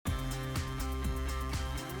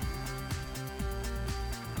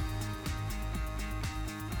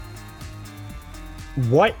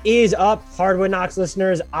What is up, Hardwood Knocks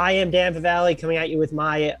listeners? I am Dan Favale coming at you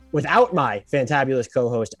without my fantabulous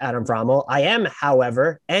co-host Adam Frommel. I am,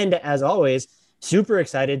 however, and as always, super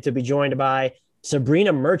excited to be joined by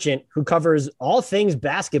Sabrina Merchant, who covers all things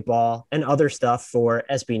basketball and other stuff for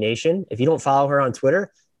SB Nation. If you don't follow her on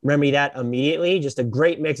Twitter, remember that immediately. Just a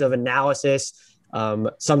great mix of analysis.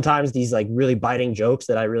 Sometimes these like really biting jokes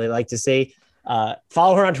that I really like to see.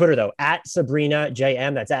 Follow her on Twitter, though, at Sabrina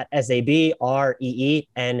JM. That's at SABREENA.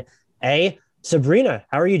 Sabrina,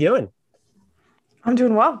 how are you doing? I'm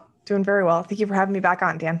doing well. Doing very well. Thank you for having me back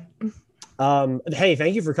on, Dan. Hey,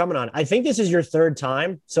 thank you for coming on. I think this is your third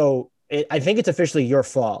time. So I think it's officially your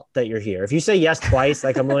fault that you're here. If you say yes twice,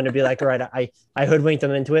 like I'm willing to be like, all right, I hoodwinked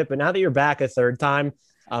them into it. But now that you're back a third time,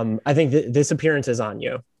 I think this appearance is on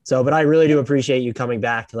you. So, but I really do appreciate you coming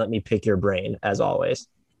back to let me pick your brain, as always.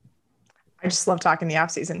 I just love talking the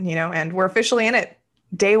offseason, and we're officially in it.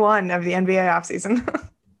 Day one of the NBA offseason.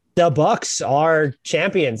 The Bucks are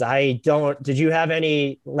champions. Did you have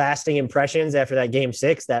any lasting impressions after that game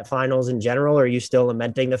 6, that finals in general? Or are you still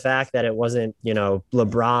lamenting the fact that it wasn't,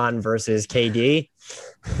 LeBron versus KD?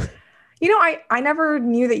 I never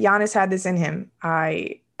knew that Giannis had this in him.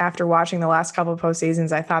 After watching the last couple of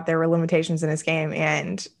postseasons, I thought there were limitations in his game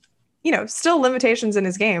and, still limitations in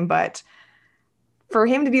his game, but for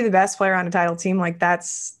him to be the best player on a title team, like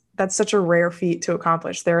that's such a rare feat to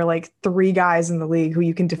accomplish. There are like 3 guys in the league who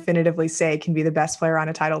you can definitively say can be the best player on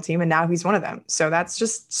a title team. And now he's one of them. So that's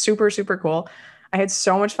just super, super cool. I had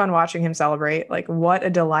so much fun watching him celebrate. Like what a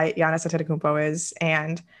delight Giannis Antetokounmpo is.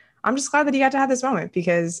 And I'm just glad that he got to have this moment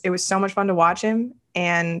because it was so much fun to watch him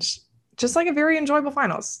and just like a very enjoyable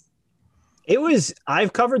finals.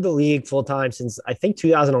 I've covered the league full time since I think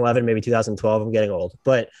 2011, maybe 2012. I'm getting old,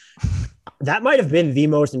 but that might have been the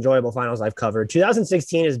most enjoyable finals I've covered.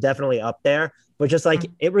 2016 is definitely up there, but just like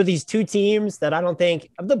it were these 2 teams that I don't think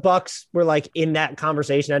the Bucks were like in that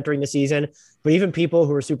conversation entering the season, but even people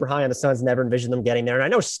who were super high on the Suns never envisioned them getting there. And I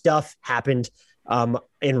know stuff happened en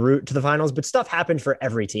route to the finals, but stuff happened for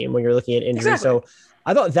every team when you're looking at injuries. Exactly. So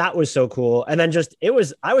I thought that was so cool. And then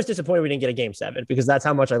I was disappointed we didn't get a game 7 because that's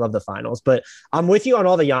how much I love the finals. But I'm with you on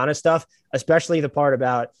all the Giannis stuff, especially the part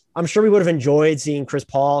about, I'm sure we would have enjoyed seeing Chris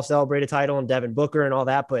Paul celebrate a title and Devin Booker and all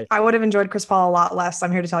that, but I would have enjoyed Chris Paul a lot less.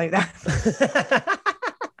 I'm here to tell you that.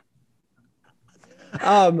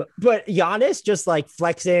 But Giannis just like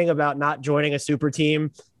flexing about not joining a super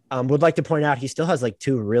team. Would like to point out he still has like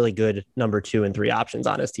 2 really good number 2 and 3 options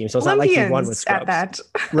on his team. So it's Olympians not like he won with scrubs. At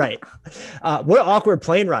that. Right. What an awkward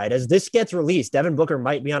plane ride. As this gets released, Devin Booker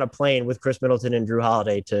might be on a plane with Chris Middleton and Drew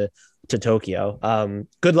Holiday to Tokyo.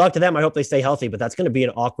 Good luck to them. I hope they stay healthy, but that's going to be an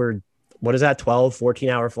awkward,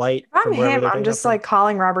 14-hour flight. I'm him. I'm just like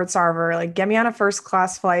calling Robert Sarver, like, get me on a first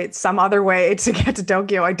class flight some other way to get to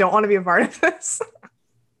Tokyo. I don't want to be a part of this.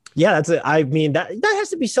 Yeah, I mean, that has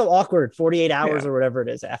to be so awkward, 48 hours or whatever it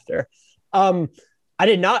is after. I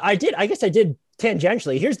guess I did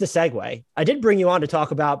tangentially. Here's the segue. I did bring you on to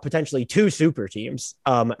talk about potentially 2 super teams,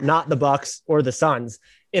 not the Bucks or the Suns,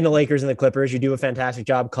 in the Lakers and the Clippers. You do a fantastic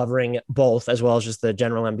job covering both as well as just the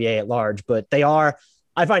general NBA at large, but I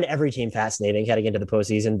find every team fascinating heading into the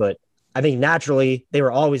postseason, but I think naturally they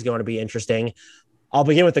were always going to be interesting. I'll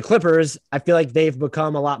begin with the Clippers. I feel like they've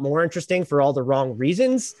become a lot more interesting for all the wrong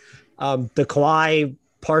reasons. The Kawhi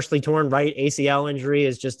partially torn right ACL injury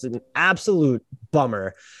is just an absolute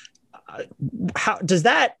bummer. And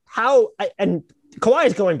Kawhi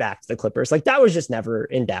is going back to the Clippers. Like that was just never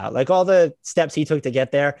in doubt, like all the steps he took to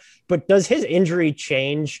get there. But does his injury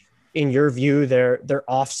change, in your view, their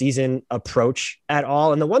off-season approach at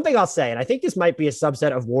all? And the one thing I'll say, and I think this might be a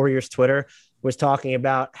subset of Warriors Twitter, was talking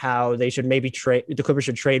about how they should maybe the Clippers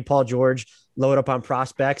should trade Paul George, load up on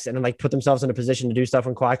prospects, and then like put themselves in a position to do stuff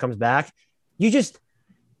when Kawhi comes back. I'm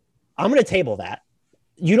going to table that.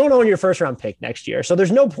 You don't own your first round pick next year. So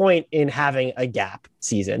there's no point in having a gap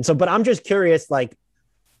season. But I'm just curious, like,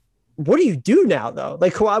 what do you do now though?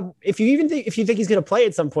 Like Kawhi, if you think he's going to play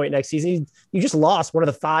at some point next season, you just lost one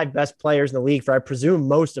of the 5 best players in the league for, I presume,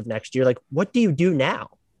 most of next year. Like, what do you do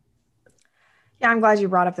now? Yeah, I'm glad you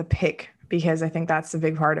brought up the pick because I think that's a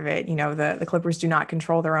big part of it. The Clippers do not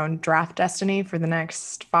control their own draft destiny for the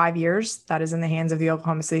next 5 years. That is in the hands of the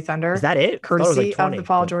Oklahoma City Thunder. Is that it? Courtesy of the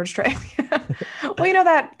Paul George trade. Well,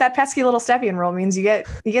 that pesky little Stepien rule means you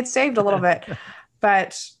get saved a little bit.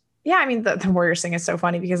 But yeah, I mean, the Warriors thing is so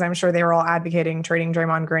funny because I'm sure they were all advocating trading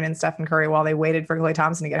Draymond Green and Stephen Curry while they waited for Klay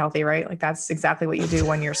Thompson to get healthy, right? Like that's exactly what you do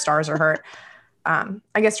when your stars are hurt.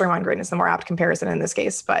 I guess Draymond Green is the more apt comparison in this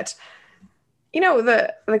case, but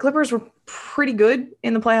the Clippers were pretty good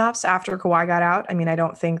in the playoffs after Kawhi got out. I mean, I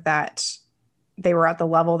don't think that they were at the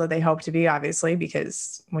level that they hoped to be, obviously,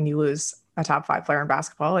 because when you lose a top 5 player in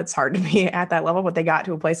basketball, it's hard to be at that level, but they got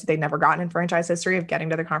to a place that they'd never gotten in franchise history of getting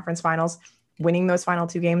to the conference finals, winning those final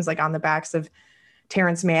 2 games, like on the backs of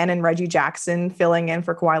Terrence Mann and Reggie Jackson filling in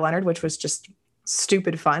for Kawhi Leonard, which was just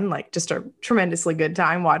stupid fun. Like just a tremendously good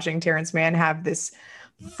time watching Terrence Mann have this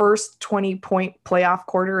first 20-point playoff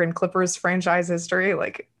quarter in Clippers franchise history.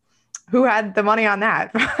 Like, who had the money on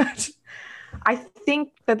that? But I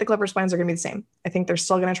think that the Clippers plans are going to be the same. I think they're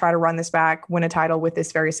still going to try to run this back, win a title with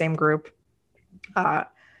this very same group. The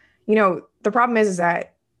problem is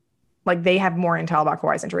that like they have more intel about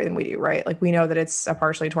Kawhi's injury than we do, right? Like we know that it's a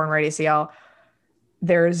partially torn right ACL.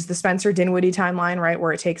 There's the Spencer Dinwiddie timeline, right,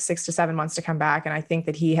 where it takes 6 to 7 months to come back. And I think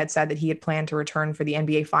that he had said that he had planned to return for the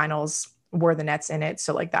NBA Finals were the Nets in it.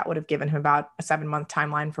 So like that would have given him about a 7-month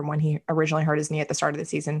timeline from when he originally hurt his knee at the start of the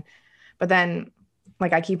season. But then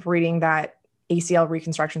like I keep reading that ACL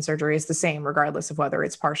reconstruction surgery is the same, regardless of whether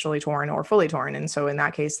it's partially torn or fully torn. And so in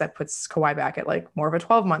that case, that puts Kawhi back at like more of a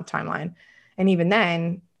 12-month timeline. And even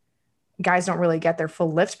then, guys don't really get their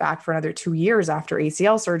full lift back for another 2 years after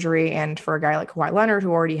ACL surgery. And for a guy like Kawhi Leonard,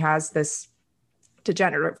 who already has this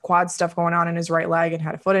degenerative quad stuff going on in his right leg and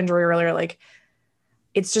had a foot injury earlier, like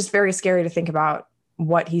it's just very scary to think about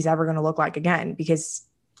what he's ever going to look like again, because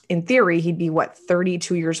in theory, he'd be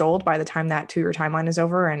 32 years old by the time that 2-year timeline is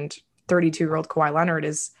over. And 32-year-old Kawhi Leonard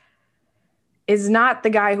is not the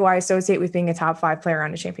guy who I associate with being a top 5 player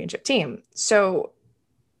on a championship team. So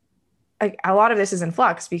a lot of this is in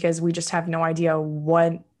flux because we just have no idea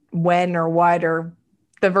when or what, or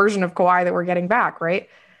the version of Kawhi that we're getting back, right?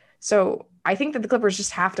 So I think that the Clippers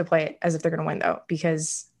just have to play it as if they're going to win, though,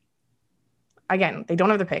 because, again, they don't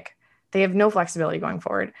have the pick. They have no flexibility going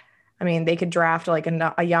forward. I mean, they could draft like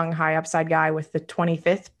a young high upside guy with the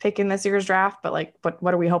 25th pick in this year's draft, but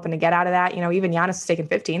what are we hoping to get out of that? Even Giannis is taken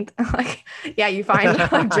 15th. Like, yeah, you find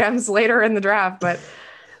like gems later in the draft, but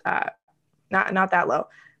not that low.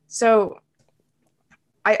 So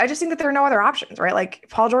I just think that there are no other options, right? Like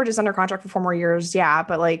Paul George is under contract for 4 more years. Yeah.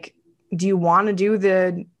 But like, do you want to do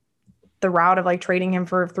the route of like trading him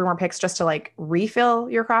for 3 more picks just to like refill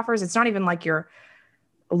your coffers? It's not even like you're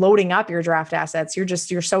loading up your draft assets.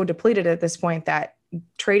 You're so depleted at this point that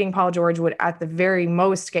trading Paul George would at the very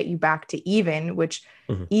most get you back to even, which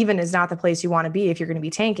even is not the place you want to be if you're going to be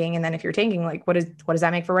tanking. And then if you're tanking, like what does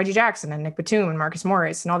that make for Reggie Jackson and Nick Batum and Marcus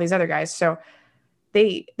Morris and all these other guys? So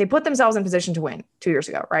they put themselves in position to win 2 years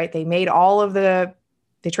ago, right? They traded all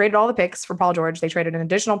the picks for Paul George. They traded an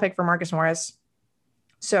additional pick for Marcus Morris.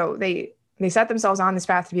 So they set themselves on this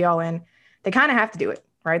path to be all in. They kind of have to do it.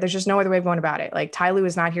 Right. There's just no other way of going about it. Like Ty Lue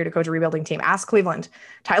is not here to coach a rebuilding team. Ask Cleveland.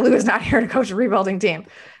 Ty Lue is not here to coach a rebuilding team.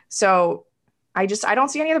 So I don't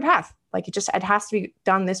see any other path. Like it has to be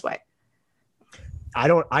done this way.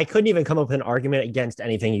 I couldn't even come up with an argument against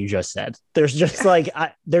anything you just said. There's just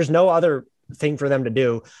there's no other thing for them to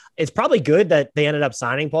do. It's probably good that they ended up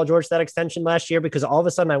signing Paul George that extension last year, because all of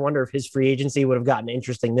a sudden I wonder if his free agency would have gotten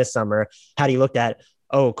interesting this summer had he looked at,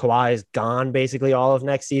 Kawhi is gone basically all of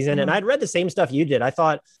next season. And I'd read the same stuff you did. I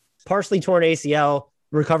thought partially torn ACL,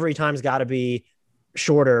 recovery time's got to be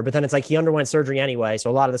shorter, but then it's like he underwent surgery anyway.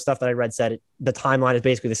 So a lot of the stuff that I read said the timeline is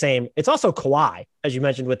basically the same. It's also Kawhi, as you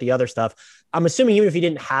mentioned with the other stuff. I'm assuming even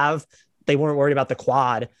if they weren't worried about the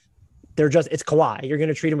quad, it's Kawhi. You're going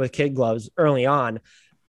to treat him with kid gloves early on.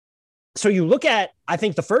 So you look at, I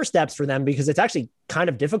think, the first steps for them, because it's actually kind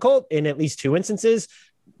of difficult in at least 2 instances,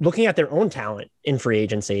 looking at their own talent in free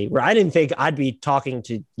agency, where I didn't think I'd be talking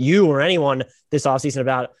to you or anyone this offseason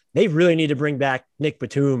about they really need to bring back Nick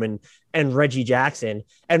Batum and Reggie Jackson.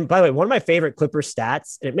 And by the way, one of my favorite Clippers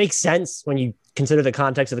stats, and it makes sense when you consider the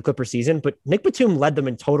context of the Clippers season, but Nick Batum led them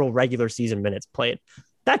in total regular season minutes played.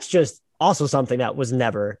 That's just also something that was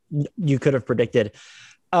never, you could have predicted.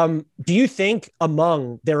 Do you think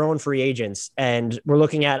among their own free agents, and we're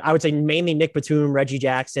looking at, I would say mainly Nick Batum, Reggie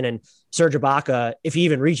Jackson, and Serge Ibaka, if he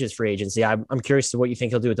even reaches free agency, I'm curious to what you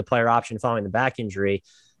think he'll do with the player option following the back injury.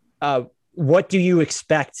 What do you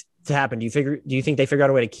expect to happen? Do you think they figure out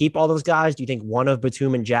a way to keep all those guys? Do you think one of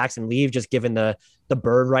Batum and Jackson leave, just given the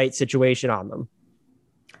bird right situation on them?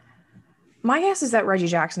 My guess is that Reggie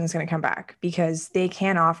Jackson is going to come back because they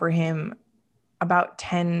can offer him about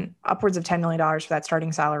upwards of $10 million for that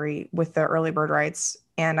starting salary with the early bird rights.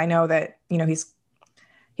 And I know that,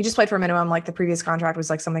 he just played for a minimum. Like the previous contract was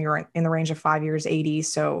like something in the range of 5 years, 80.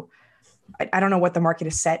 So I don't know what the market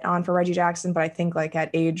is set on for Reggie Jackson, but I think like at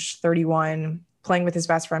age 31, playing with his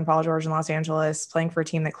best friend, Paul George, in Los Angeles, playing for a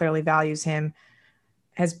team that clearly values him,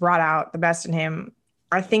 has brought out the best in him.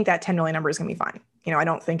 I think that 10 million number is going to be fine. I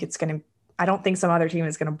don't think some other team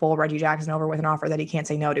is going to bowl Reggie Jackson over with an offer that he can't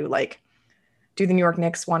say no to. Like, do the New York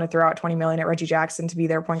Knicks want to throw out 20 million at Reggie Jackson to be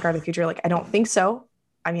their point guard of the future? Like, I don't think so.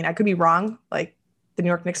 I mean, I could be wrong. Like, the New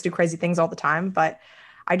York Knicks do crazy things all the time, but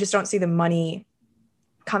I just don't see the money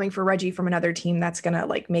coming for Reggie from another team that's going to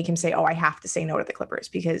like make him say, oh, I have to say no to the Clippers,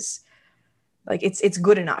 because like it's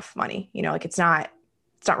good enough money, you know, like it's not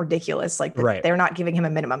ridiculous. Like right. They're not giving him a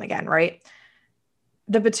minimum again. Right.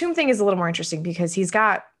 The Batum thing is a little more interesting because he's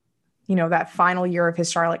got, you know, that final year of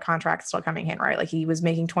his Charlotte contract still coming in, right? Like he was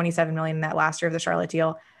making 27 million in that last year of the Charlotte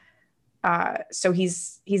deal. So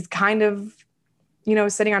he's kind of, you know,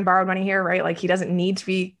 sitting on borrowed money here, right? Like he doesn't need to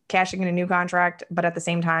be cashing in a new contract, but at the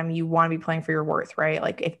same time, you want to be playing for your worth, right?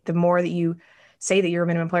 Like if the more that you say that you're a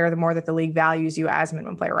minimum player, the more that the league values you as a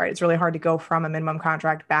minimum player, right? It's really hard to go from a minimum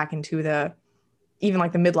contract back into the, even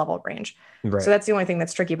like the mid-level range. Right. So that's the only thing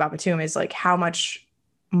that's tricky about Batum is like, how much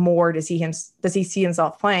more does he see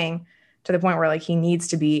himself playing to the point where like he needs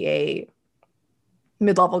to be a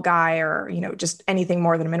mid-level guy or, you know, just anything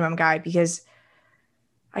more than a minimum guy, because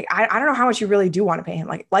I don't know how much you really do want to pay him.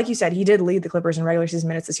 Like you said, he did lead the Clippers in regular season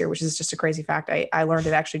minutes this year, which is just a crazy fact. I learned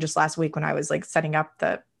it actually just last week when I was like setting up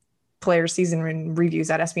the player season reviews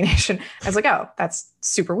at SB Nation. I was like, oh, that's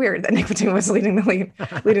super weird that Nick Batum was leading the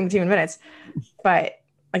team in minutes. But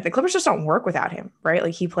like the Clippers just don't work without him, right?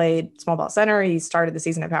 Like he played small ball center. He started the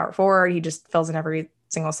season at power forward. He just fills in every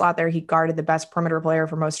single slot there. He guarded the best perimeter player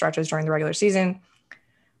for most stretches during the regular season.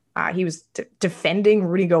 He was defending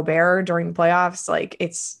Rudy Gobert during the playoffs. Like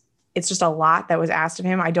it's just a lot that was asked of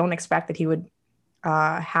him. I don't expect that he would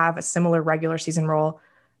have a similar regular season role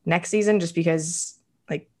next season, just because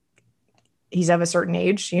like he's of a certain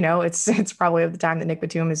age. You know, it's probably of the time that Nick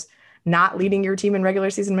Batum is not leading your team in regular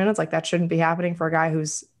season minutes. Like that shouldn't be happening for a guy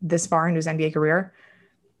who's this far into his NBA career.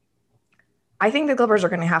 I think the Clippers are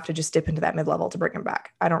going to have to just dip into that mid-level to bring him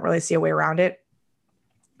back. I don't really see a way around it.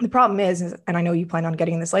 The problem is, and I know you plan on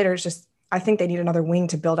getting this later, it's just, I think they need another wing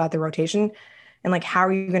to build out the rotation. And like, how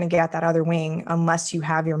are you going to get that other wing unless you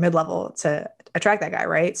have your mid-level to attract that guy,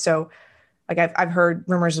 right? So like, I've heard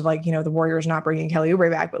rumors of like, you know, the Warriors not bringing Kelly Oubre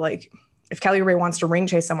back, but like, if Kelly Oubre wants to ring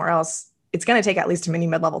chase somewhere else, it's going to take at least a mini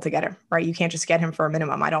mid-level to get him, right? You can't just get him for a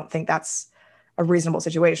minimum. I don't think that's a reasonable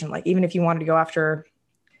situation. Like, even if you wanted to go after,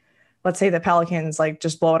 let's say the Pelicans, like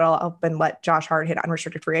just blow it all up and let Josh Hart hit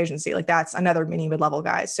unrestricted free agency. Like that's another mini mid-level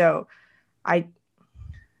guy. So it's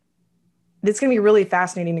going to be a really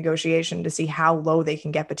fascinating negotiation to see how low they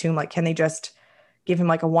can get Batum. Like, can they just give him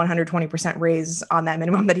like a 120% raise on that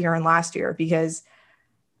minimum that he earned last year? Because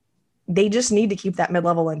they just need to keep that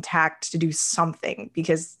mid-level intact to do something,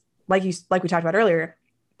 because like we talked about earlier,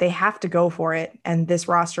 they have to go for it. And this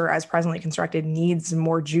roster as presently constructed needs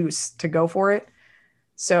more juice to go for it.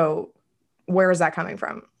 So where is that coming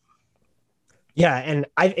from? Yeah. And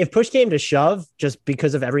if push came to shove, just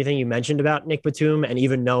because of everything you mentioned about Nick Batum, and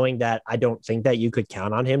even knowing that I don't think that you could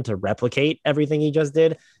count on him to replicate everything he just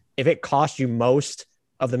did, if it cost you most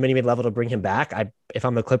of the mini mid level to bring him back, if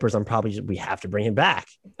I'm the Clippers, we have to bring him back.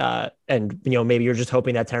 And, you know, maybe you're just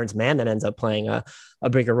hoping that Terrence Mann then ends up playing a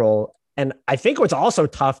bigger role. And I think what's also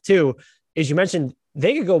tough too, is you mentioned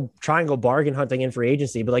they could go try and go bargain hunting in free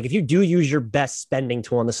agency, but like if you do use your best spending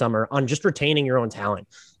tool in the summer on just retaining your own talent,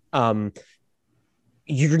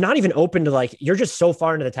 you're not even open to like, you're just so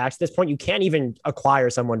far into the tax at this point, you can't even acquire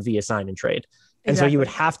someone via sign and trade. And so you would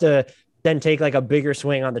have to then take like a bigger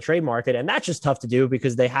swing on the trade market. And that's just tough to do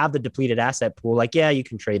because they have the depleted asset pool. Like, yeah, you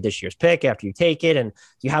can trade this year's pick after you take it. And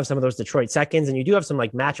you have some of those Detroit seconds and you do have some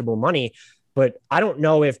like matchable money, but I don't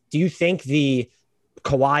know do you think the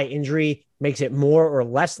Kawhi injury makes it more or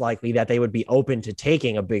less likely that they would be open to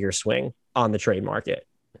taking a bigger swing on the trade market?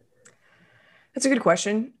 That's a good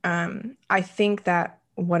question. I think that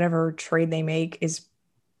whatever trade they make is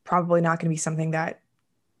probably not going to be something that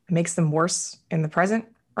makes them worse in the present,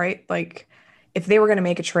 right? Like if they were going to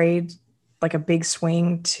make a trade, like a big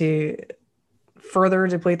swing to further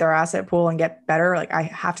deplete their asset pool and get better, like I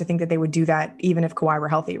have to think that they would do that even if Kawhi were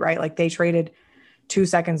healthy, right? Like they traded 2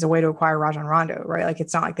 seconds away to acquire Rajon Rondo, right? Like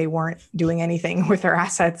it's not like they weren't doing anything with their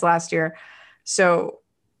assets last year. So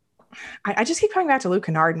I just keep coming back to Luke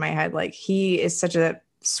Kennard in my head. Like he is such a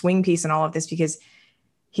swing piece in all of this because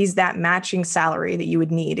he's that matching salary that you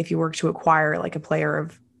would need if you were to acquire like a player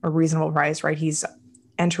of a reasonable price, right? He's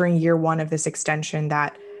entering year one of this extension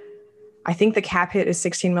that I think the cap hit is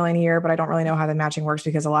 16 million a year, but I don't really know how the matching works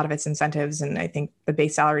because a lot of it's incentives. And I think the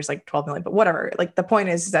base salary is like 12 million, but whatever. Like the point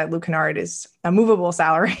is that Luke Kennard is a movable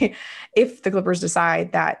salary if the Clippers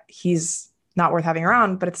decide that he's not worth having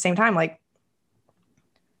around. But at the same time, like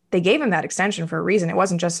they gave him that extension for a reason. It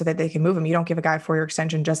wasn't just so that they can move him. You don't give a guy a 4-year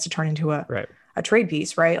extension just to turn into a a trade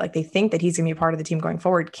piece, right? Like they think that he's going to be a part of the team going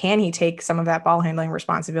forward. Can he take some of that ball handling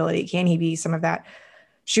responsibility? Can he be some of that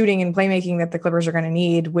shooting and playmaking that the Clippers are going to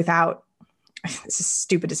need without, this is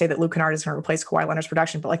stupid to say that Luke Kennard is going to replace Kawhi Leonard's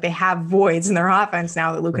production, but like they have voids in their offense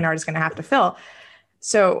now that Luke Kennard is going to have to fill.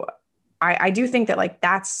 So I do think that like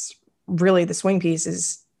that's really the swing piece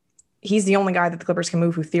is he's the only guy that the Clippers can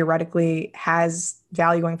move who theoretically has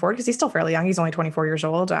value going forward because he's still fairly young. He's only 24 years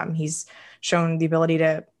old. He's shown the ability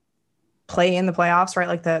to play in the playoffs, right?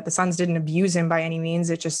 Like the Suns didn't abuse him by any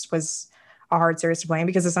means. It just was a hard series to play in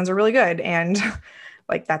because the Suns are really good. And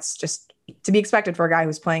like, that's just to be expected for a guy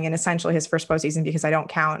who's playing in essentially his first postseason, because I don't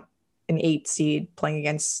count an 8 seed playing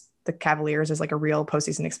against the Cavaliers as like a real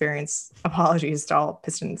postseason experience. Apologies to all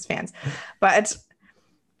Pistons fans, but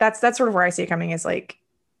that's sort of where I see it coming is like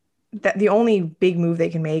that the only big move they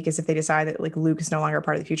can make is if they decide that like Luke is no longer a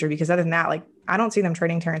part of the future, because other than that, like I don't see them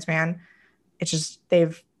trading Terrence Mann. It's just,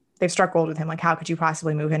 they've struck gold with him. Like, how could you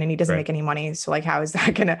possibly move him? And he doesn't make any money. So like, how is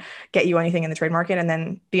that going to get you anything in the trade market? And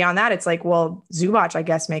then beyond that, it's like, well, Zubac, I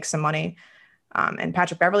guess, makes some money. And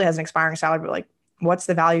Patrick Beverley has an expiring salary, but like, what's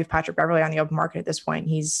the value of Patrick Beverley on the open market at this point?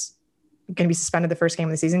 He's going to be suspended the first game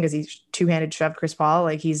of the season because he's two-handed shoved Chris Paul.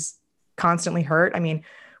 Like he's constantly hurt. I mean,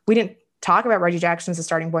 we didn't talk about Reggie Jackson as a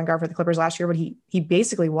starting point guard for the Clippers last year, but he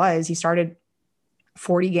basically was. He started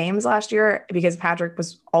 40 games last year because Patrick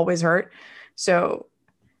was always hurt. So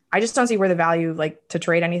I just don't see where the value like to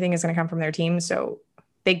trade anything is going to come from their team. So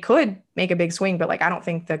they could make a big swing, but like I don't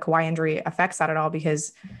think the Kawhi injury affects that at all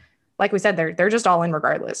because, like we said, they're just all in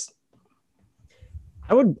regardless.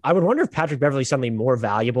 I would wonder if Patrick Beverley's something more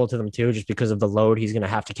valuable to them too, just because of the load he's going to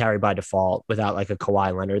have to carry by default without like a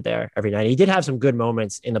Kawhi Leonard there every night. He did have some good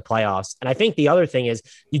moments in the playoffs. And I think the other thing is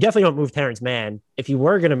you definitely don't move Terrence Mann. If you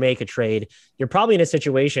were going to make a trade, you're probably in a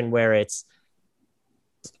situation where it's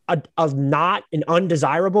a not an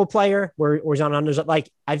undesirable player where he's on under,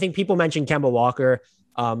 like I think people mentioned Kemba Walker.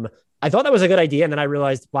 I thought that was a good idea. And then I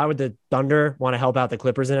realized, why would the Thunder want to help out the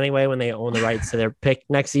Clippers in any way when they own the rights to their pick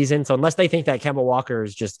next season? So unless they think that Kemba Walker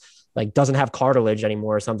is just like, doesn't have cartilage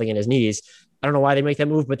anymore or something in his knees, I don't know why they make that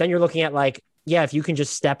move. But then you're looking at like, yeah, if you can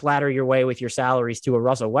just step ladder your way with your salaries to a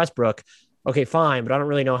Russell Westbrook, okay, fine. But I don't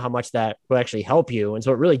really know how much that will actually help you. And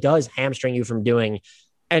so it really does hamstring you from doing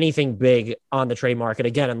anything big on the trade market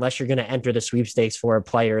again, unless you're going to enter the sweepstakes for a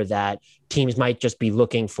player that teams might just be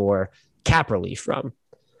looking for cap relief from.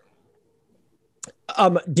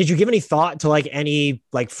 Did you give any thought to like any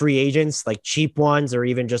like free agents, like cheap ones, or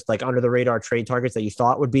even just like under the radar trade targets that you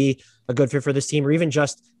thought would be a good fit for this team? Or even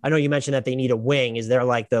just, I know you mentioned that they need a wing. Is there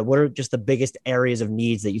like what are just the biggest areas of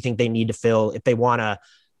needs that you think they need to fill if they want to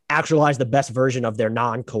actualize the best version of their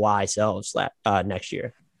non-Kawhi selves next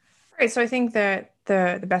year? Right. So I think that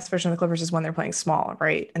the best version of the Clippers is when they're playing small,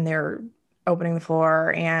 right? And they're opening the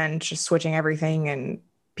floor and just switching everything and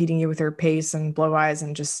beating you with their pace and blow eyes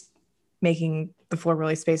and just making the floor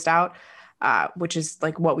really spaced out, which is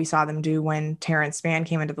like what we saw them do when Terrence Mann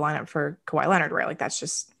came into the lineup for Kawhi Leonard, right? Like that's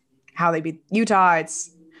just how they beat Utah.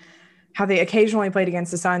 It's how they occasionally played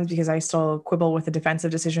against the Suns, because I still quibble with the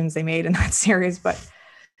defensive decisions they made in that series, but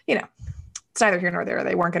you know, it's neither here nor there.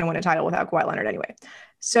 They weren't going to win a title without Kawhi Leonard anyway.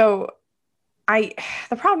 So the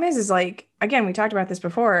problem is like, again, we talked about this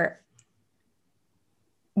before,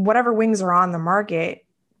 whatever wings are on the market,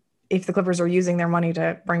 if the Clippers are using their money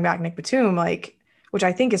to bring back Nick Batum, like, which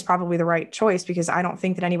I think is probably the right choice, because I don't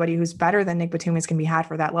think that anybody who's better than Nick Batum is going to be had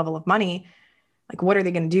for that level of money. Like, what are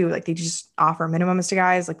they going to do? Like, they just offer minimums to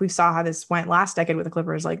guys. Like, we saw how this went last decade with the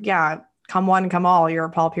Clippers. Like, yeah, come one, come all. Your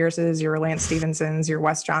Paul Pierces, your Lance Stevensons, your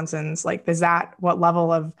Wes Johnsons. Like, is that what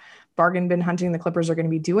level of bargain bin hunting the Clippers are going to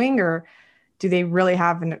be doing? Or do they really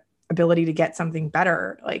have an ability to get something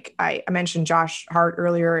better? Like I mentioned Josh Hart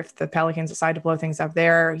earlier. If the Pelicans decide to blow things up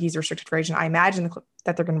there, he's a restricted free agent. I imagine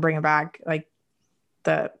that they're going to bring him back. Like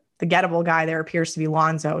the gettable guy there appears to be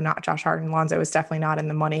Lonzo, not Josh Hart. And Lonzo is definitely not in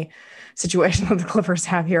the money situation that the Clippers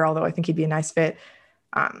have here, although I think he'd be a nice fit.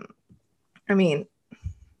 I mean,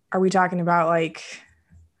 are we talking about like,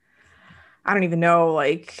 I don't even know,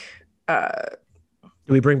 like,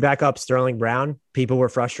 do we bring back up Sterling Brown? People were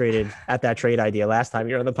frustrated at that trade idea last time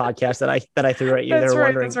you were on the podcast that I threw at you. That's they were right,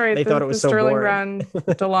 wondering. That's right. They thought it was so Sterling boring. Brown,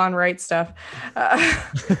 DeLon Wright stuff.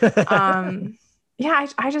 Yeah,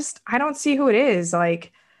 I don't see who it is.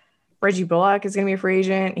 Like Reggie Bullock is going to be a free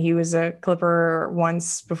agent. He was a Clipper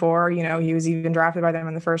once before. You know, he was even drafted by them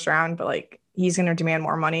in the first round, but like he's going to demand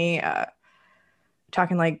more money.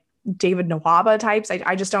 Talking like David Nwaba types.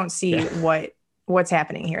 I just don't see what's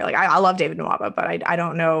happening here. Like I love David Nwaba, but I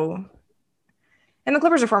don't know. And the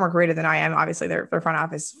Clippers are far more creative than I am. Obviously their front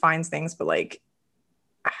office finds things, but like,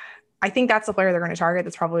 I think that's the player they're going to target.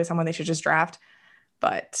 That's probably someone they should just draft.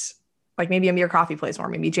 but like maybe Amir Coffey plays more,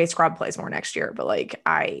 maybe Jay Scrubb plays more next year. But like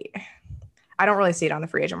I don't really see it on the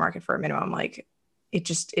free agent market for a minimum. Like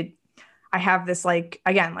I have this like,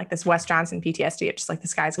 again, like this Wes Johnson PTSD. It's just like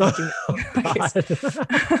this guy's going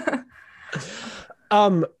to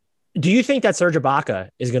do. Do you think that Serge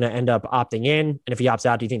Ibaka is going to end up opting in? And if he opts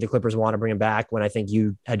out, do you think the Clippers want to bring him back? When I think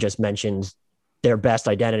you had just mentioned their best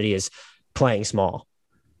identity is playing small.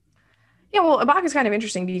 Yeah, well, Ibaka is kind of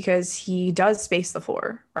interesting because he does space the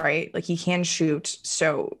floor, right? Like he can shoot.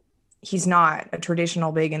 So he's not a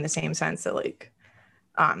traditional big in the same sense that like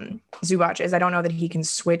Zubac is. I don't know that he can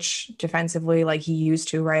switch defensively like he used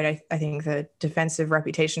to, right? I think the defensive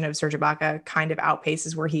reputation of Serge Ibaka kind of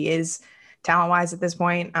outpaces where he is talent-wise at this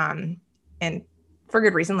point. And for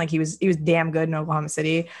good reason. Like he was damn good in Oklahoma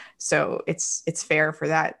City. So it's fair for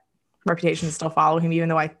that reputation to still follow him, even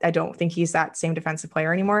though I don't think he's that same defensive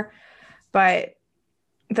player anymore. But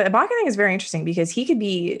the Ibaka thing is very interesting because he could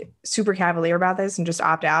be super cavalier about this and just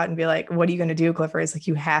opt out and be like, what are you going to do, Clippers? Like,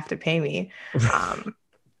 you have to pay me.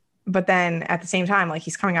 But then at the same time, like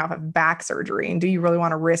he's coming off of back surgery. And do you really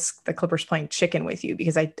want to risk the Clippers playing chicken with you?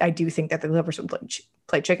 Because I do think that the Clippers would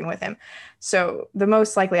play chicken with him. So the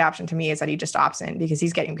most likely option to me is that he just opts in because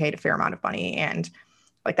he's getting paid a fair amount of money. And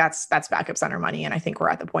like that's backup center money. And I think we're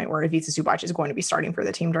at the point where Ivica Zubac is going to be starting for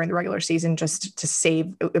the team during the regular season just to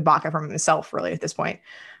save Ibaka from himself really at this point.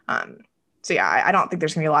 So yeah, I don't think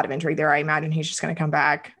there's gonna be a lot of intrigue there. I imagine he's just gonna come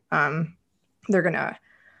back. They're gonna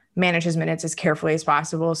manage his minutes as carefully as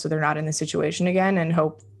possible so they're not in this situation again and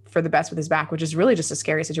hope for the best with his back, which is really just a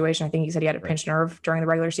scary situation. I think he said he had a pinched nerve during the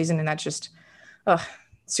regular season, and that's just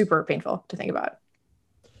super painful to think about.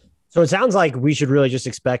 So it sounds like we should really just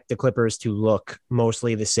expect the Clippers to look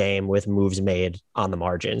mostly the same with moves made on the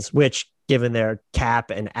margins, which given their cap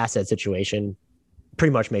and asset situation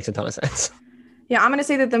pretty much makes a ton of sense. Yeah, I'm going to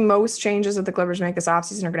say that the most changes that the Clippers make this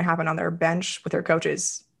offseason are going to happen on their bench with their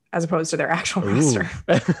coaches as opposed to their actual roster.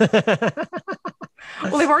 Well,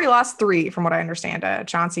 they've already lost 3 from what I understand.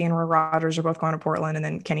 Chauncey and Roy Rogers are both going to Portland, and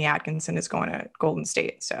then Kenny Atkinson is going to Golden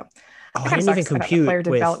State. So I didn't even compute player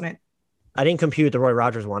development. I didn't compute the Roy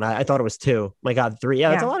Rogers one. I thought it was 2. My God, 3.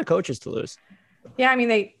 Yeah, that's a lot of coaches to lose. Yeah, I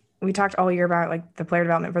mean, we talked all year about like the player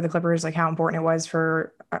development for the Clippers, like how important it was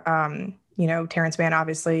for, Terrence Mann,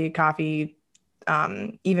 obviously, Coffey,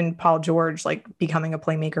 even Paul George, like becoming a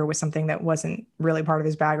playmaker was something that wasn't really part of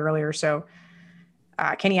his bag earlier. So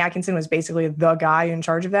Kenny Atkinson was basically the guy in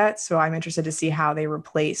charge of that. So I'm interested to see how they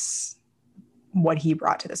replace what he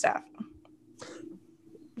brought to the staff.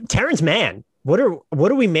 Terrence Mann. What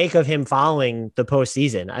do we make of him following the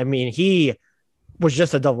postseason? I mean, he was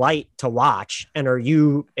just a delight to watch. And are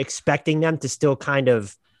you expecting them to still kind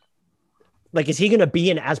of like, is he going to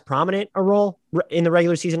be in as prominent a role in the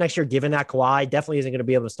regular season next year, given that Kawhi definitely isn't going to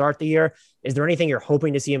be able to start the year? Is there anything you're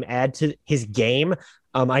hoping to see him add to his game?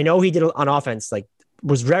 I know he did on offense, like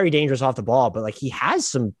was very dangerous off the ball, but like he has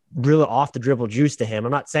some real off the dribble juice to him.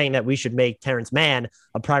 I'm not saying that we should make Terrence Mann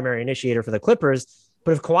a primary initiator for the Clippers,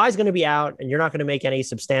 but if Kawhi's going to be out and you're not going to make any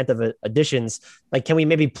substantive additions, like, can we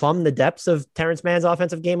maybe plumb the depths of Terrence Mann's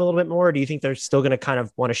offensive game a little bit more? Or do you think they're still going to kind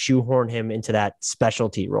of want to shoehorn him into that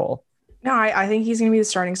specialty role? No, I think he's going to be the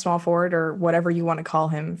starting small forward or whatever you want to call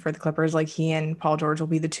him for the Clippers. Like he and Paul George will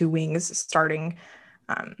be the 2 wings starting,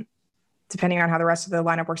 depending on how the rest of the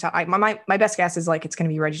lineup works out. My best guess is like, it's going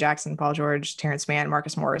to be Reggie Jackson, Paul George, Terrence Mann,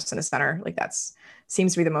 Marcus Morris in the center. Like that's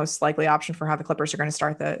seems to be the most likely option for how the Clippers are going to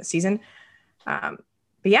start the season.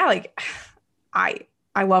 But yeah, like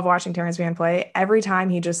I love watching Terrence Mann play. Every time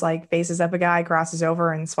he just like faces up a guy, crosses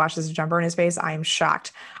over and swashes a jumper in his face, I am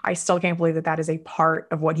shocked. I still can't believe that is a part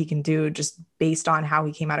of what he can do just based on how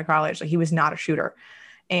he came out of college. Like he was not a shooter.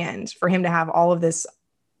 And for him to have all of this,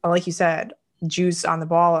 like you said, juice on the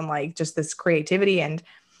ball and like just this creativity, and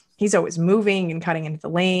he's always moving and cutting into the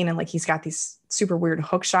lane. And like, he's got these super weird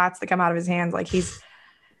hook shots that come out of his hands. Like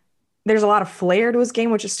there's a lot of flair to his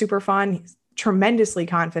game, which is super fun. He's tremendously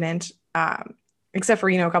confident, except for,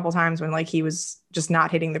 a couple times when like he was just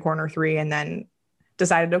not hitting the corner 3 and then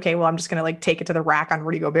decided, okay, well, I'm just going to like take it to the rack on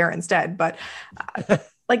Rudy Gobert instead. But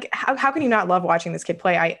like, how can you not love watching this kid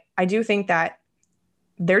play? I do think that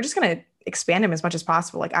they're just going to expand him as much as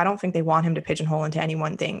possible. Like, I don't think they want him to pigeonhole into any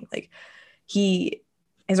one thing. Like he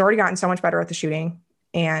has already gotten so much better at the shooting.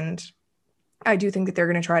 And I do think that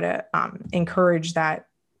they're going to try to encourage that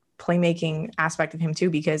playmaking aspect of him too,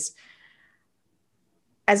 because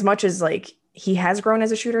as much as like he has grown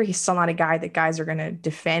as a shooter, he's still not a guy that guys are going to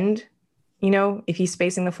defend. If he's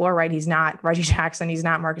spacing the floor, right? He's not Reggie Jackson. He's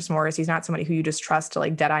not Marcus Morris. He's not somebody who you just trust to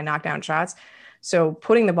like dead eye knock down shots. So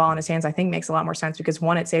putting the ball in his hands, I think makes a lot more sense because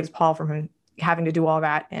one, it saves Paul from him having to do all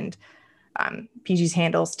that. And PG's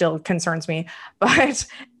handle still concerns me, but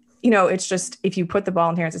it's just, if you put the ball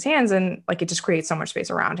in Terrence's hands, and like, it just creates so much space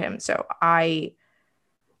around him. So I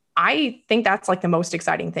think that's like the most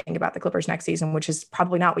exciting thing about the Clippers next season, which is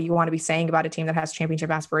probably not what you want to be saying about a team that has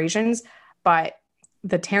championship aspirations, but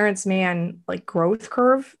the Terrence Mann like growth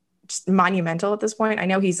curve, just monumental at this point. I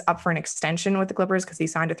know he's up for an extension with the Clippers because he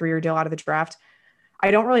signed a 3-year deal out of the draft.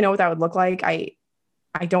 I don't really know what that would look like. I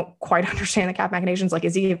don't quite understand the cap machinations. Like,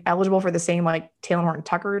 is he eligible for the same like Taylor Horton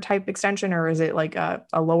Tucker type extension, or is it like a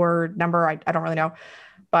lower number? I don't really know,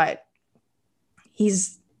 but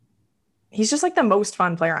he's just like the most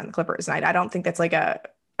fun player on the Clippers. And I don't think that's like a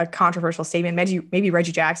controversial statement. Maybe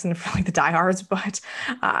Reggie Jackson for like the diehards, but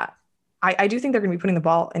I do think they're going to be putting the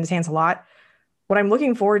ball in his hands a lot. What I'm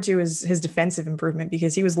looking forward to is his defensive improvement,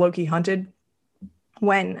 because he was low-key hunted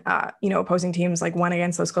when, opposing teams like went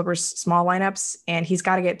against those Clippers small lineups, and he's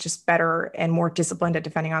got to get just better and more disciplined at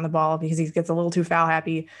defending on the ball, because he gets a little too foul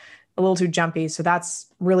happy, a little too jumpy. So that's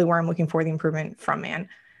really where I'm looking for the improvement from Mann.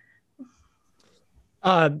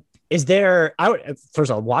 First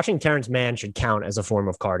of all, watching Terrence Mann should count as a form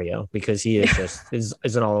of cardio, because he is just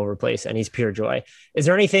isn't all over the place, and he's pure joy. Is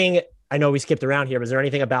there anything, I know we skipped around here, but is there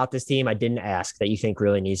anything about this team I didn't ask that you think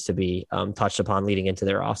really needs to be touched upon leading into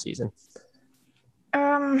their offseason?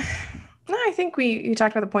 No, I think you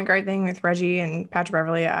talked about the point guard thing with Reggie and Patrick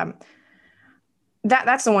Beverley.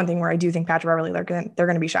 That's the one thing where I do think Patrick Beverley, they're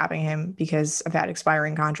going to be shopping him because of that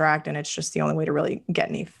expiring contract, and it's just the only way to really get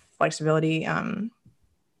any flexibility.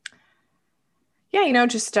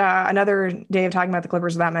 Just another day of talking about the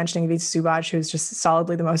Clippers without mentioning Ivica Zubac, who's just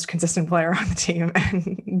solidly the most consistent player on the team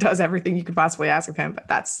and does everything you could possibly ask of him. But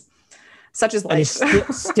that's such as life. And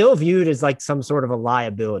he's still viewed as like some sort of a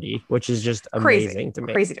liability, which is just amazing to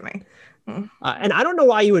me. Crazy to me. And I don't know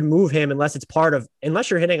why you would move him unless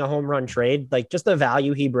you're hitting a home run trade, like just the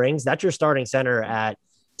value he brings. That's your starting center at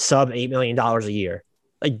sub $8 million a year.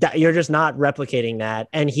 Like that, you're just not replicating that.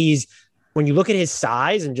 And when you look at his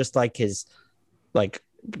size and just like his, like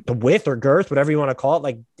the width or girth, whatever you want to call it,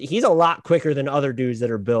 like he's a lot quicker than other dudes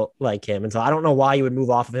that are built like him. And so I don't know why you would move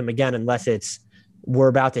off of him again, unless we're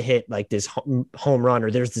about to hit like this home run,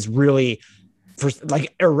 or there's this really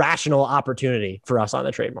irrational opportunity for us on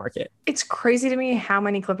the trade market. It's crazy to me how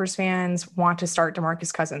many Clippers fans want to start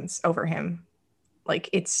DeMarcus Cousins over him. Like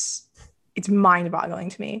it's mind boggling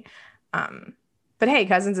to me. But hey,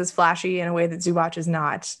 Cousins is flashy in a way that Zubac is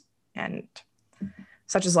not. And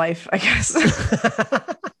such is life, I guess.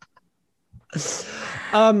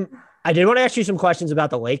 I did want to ask you some questions about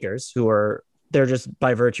the Lakers, they're just,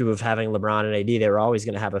 by virtue of having LeBron and AD, they were always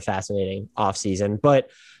going to have a fascinating offseason. But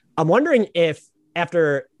I'm wondering if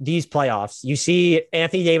after these playoffs, you see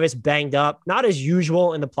Anthony Davis banged up, not as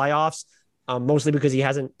usual in the playoffs, mostly because he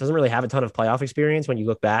doesn't really have a ton of playoff experience when you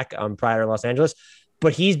look back prior to Los Angeles.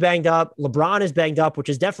 But he's banged up. LeBron is banged up, which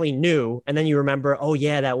is definitely new. And then you remember, oh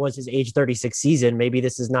yeah, that was his age 36 season. Maybe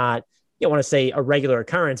this is not, you don't want to say a regular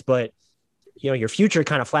occurrence, but your future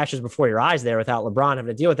kind of flashes before your eyes there without LeBron having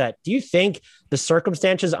to deal with that. Do you think the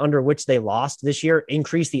circumstances under which they lost this year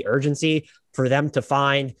increase the urgency for them to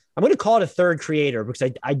find, I'm going to call it a third creator,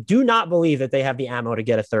 because I do not believe that they have the ammo to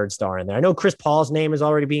get a third star in there. I know Chris Paul's name is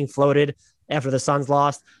already being floated after the Suns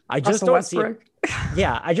lost. I just don't see it.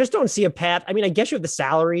 Yeah, I just don't see a path. I mean, I guess you have the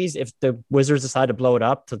salaries if the Wizards decide to blow it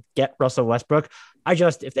up to get Russell Westbrook.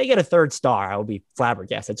 If they get a third star, I will be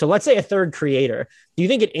flabbergasted. So let's say a third creator. Do you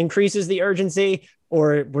think it increases the urgency,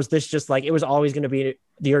 or was this just like it was always going to be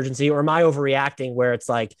the urgency? Or am I overreacting where it's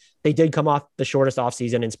like they did come off the shortest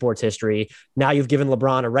offseason in sports history? Now you've given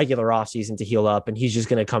LeBron a regular offseason to heal up, and he's just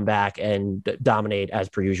going to come back and dominate as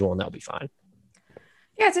per usual, and that'll be fine.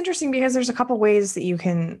 Yeah, it's interesting because there's a couple ways that you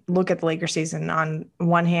can look at the Lakers season. On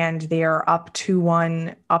one hand, they are up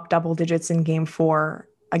 2-1, up double digits in game 4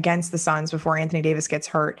 against the Suns before Anthony Davis gets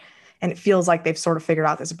hurt. And it feels like they've sort of figured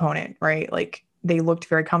out this opponent, right? Like they looked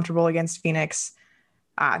very comfortable against Phoenix.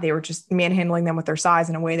 They were just manhandling them with their size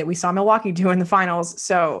in a way that we saw Milwaukee do in the finals.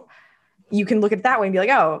 So you can look at it that way and be like,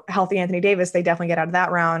 oh, healthy Anthony Davis, they definitely get out of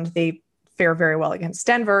that round. They fare very well against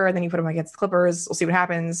Denver. And then you put them against the Clippers. We'll see what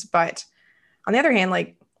happens. But on the other hand,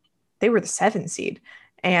 like they were the 7th seed.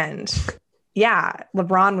 And yeah,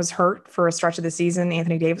 LeBron was hurt for a stretch of the season.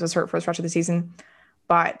 Anthony Davis was hurt for a stretch of the season.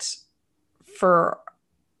 But for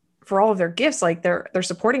all of their gifts, like their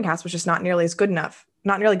supporting cast was just not nearly good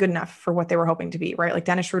enough for what they were hoping to be, right? Like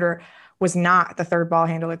Dennis Schroeder was not the third ball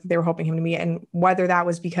handler that they were hoping him to be. And whether that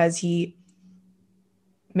was because he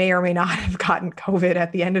may or may not have gotten COVID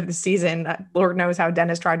at the end of the season, Lord knows how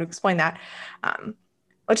Dennis tried to explain that.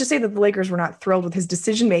 let's just say that the Lakers were not thrilled with his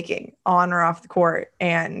decision making on or off the court,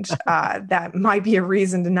 and that might be a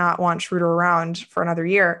reason to not want Schroeder around for another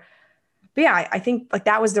year. But yeah, I think like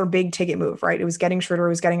that was their big ticket move, right? It was getting Schroeder, it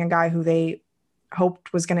was getting a guy who they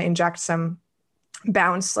hoped was going to inject some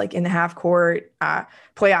bounce like in the half court,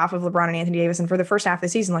 play off of LeBron and Anthony Davis. And for the first half of the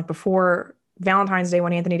season, like before Valentine's Day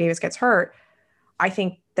when Anthony Davis gets hurt, I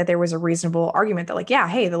think that there was a reasonable argument that like, yeah,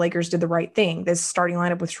 hey, the Lakers did the right thing. This starting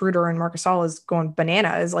lineup with Schroeder and Marc Gasol is going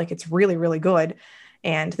bananas. Like it's really, really good.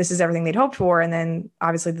 And this is everything they'd hoped for. And then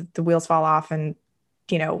obviously the wheels fall off and,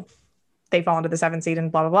 you know, they fall into the 7th seed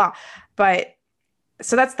and blah, blah, blah. But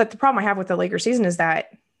so that's the problem I have with the Lakers season is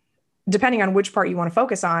that depending on which part you want to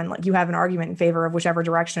focus on, like you have an argument in favor of whichever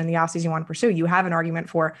direction in the offseason you want to pursue. You have an argument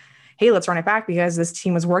for, hey, let's run it back because this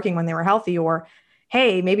team was working when they were healthy, or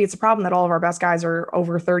hey, maybe it's a problem that all of our best guys are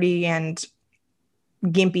over 30 and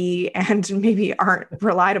gimpy and maybe aren't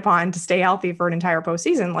relied upon to stay healthy for an entire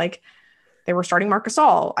postseason. Like they were starting Marc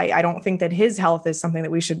Gasol. I don't think that his health is something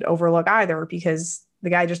that we should overlook either, because the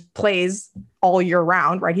guy just plays all year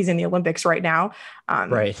round, right? He's in the Olympics right now.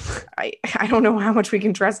 Right. I don't know how much we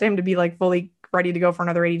can trust him to be like fully ready to go for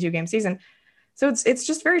another 82 game season. So it's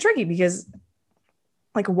just very tricky because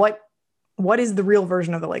like what is the real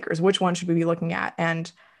version of the Lakers? Which one should we be looking at?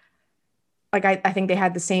 And like, I think they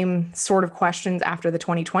had the same sort of questions after the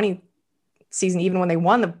 2020 season, even when they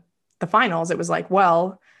won the finals. It was like,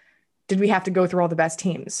 well, did we have to go through all the best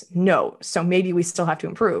teams? No. So maybe we still have to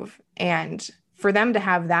improve. And for them to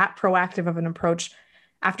have that proactive of an approach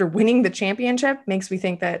after winning the championship makes me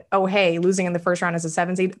think that, oh, hey, losing in the first round as a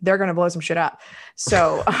 7 seed, they're going to blow some shit up.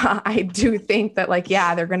 So I do think that like,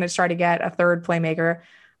 yeah, they're going to try to get a third playmaker.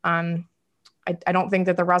 I don't think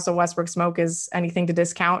that the Russell Westbrook smoke is anything to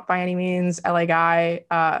discount by any means. LA guy,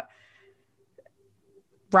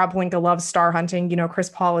 Rob Pelinka loves star hunting. You know, Chris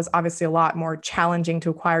Paul is obviously a lot more challenging to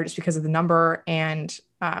acquire just because of the number. And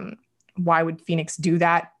why would Phoenix do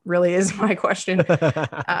that really is my question.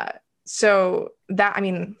 So that, I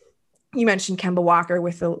mean, you mentioned Kemba Walker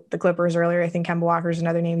with the Clippers earlier. I think Kemba Walker is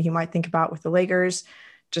another name you might think about with the Lakers,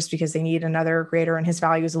 just because they need another creator and his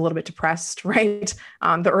value is a little bit depressed, right?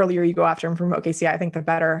 The earlier you go after him from OKC, I think the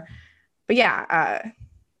better. But yeah,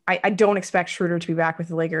 I don't expect Schroeder to be back with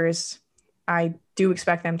the Lakers. I do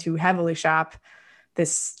expect them to heavily shop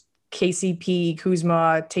this KCP,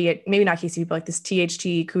 Kuzma, maybe not KCP, but like this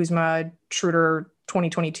THT, Kuzma, Schroeder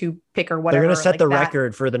 2022 pick or whatever. They're going to set like the that.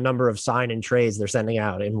 record for the number of sign and trades they're sending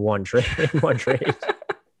out in one trade.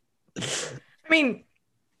 I mean,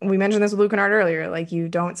 we mentioned this with Luke Kennard earlier. Like you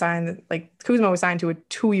don't sign, like Kuzma was signed to a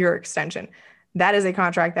 2-year extension. That is a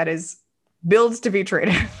contract that is builds to be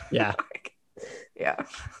traded. Yeah. Yeah.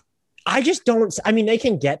 I just don't, I mean, they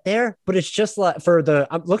can get there, but it's just like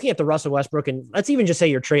I'm looking at the Russell Westbrook, and let's even just say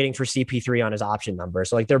you're trading for CP3 on his option number.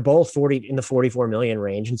 So like they're both 40 in the 44 million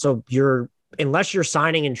range. And so unless you're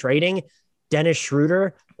signing and trading Dennis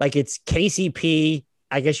Schroeder, like it's KCP,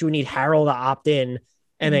 I guess you would need Harrell to opt in,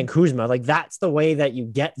 and then Kuzma. Like that's the way that you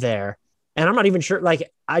get there. And I'm not even sure,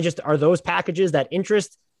 like, are those packages that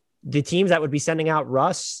interest the teams that would be sending out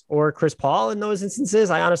Russ or Chris Paul in those instances?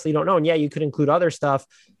 I honestly don't know. And yeah, you could include other stuff.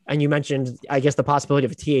 And you mentioned, I guess, the possibility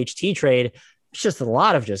of a THT trade. It's just a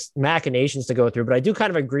lot of just machinations to go through. But I do kind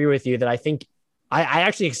of agree with you that I think I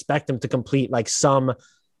actually expect them to complete like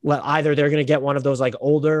either they're going to get one of those like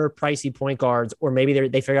older pricey point guards, or maybe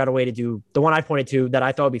they figure out a way to do the one I pointed to that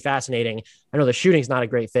I thought would be fascinating. I know the shooting's not a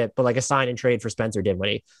great fit, but like a sign and trade for Spencer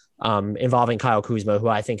Dinwiddie involving Kyle Kuzma, who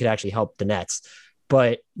I think could actually help the Nets.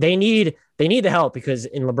 But they need the help, because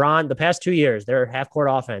in LeBron, the past 2 years, their half-court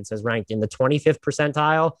offense has ranked in the 25th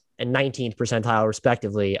percentile and 19th percentile,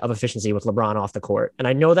 respectively, of efficiency with LeBron off the court. And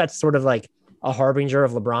I know that's sort of like a harbinger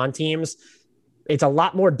of LeBron teams. It's a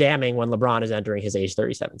lot more damning when LeBron is entering his age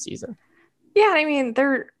 37 season. Yeah, I mean,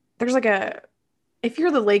 there's like if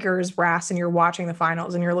you're the Lakers brass and you're watching the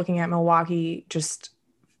finals and you're looking at Milwaukee just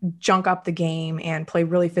junk up the game and play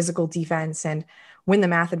really physical defense and win the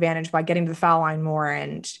math advantage by getting to the foul line more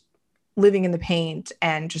and living in the paint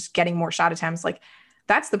and just getting more shot attempts. Like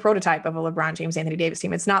that's the prototype of a LeBron James, Anthony Davis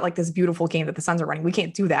team. It's not like this beautiful game that the Suns are running. We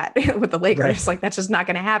can't do that with the Lakers. Right. Like that's just not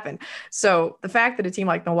going to happen. So the fact that a team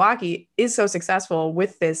like Milwaukee is so successful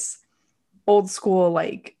with this old school,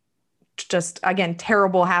 like just again,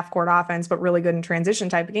 terrible half court offense, but really good in transition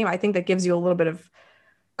type of game, I think that gives you a little bit of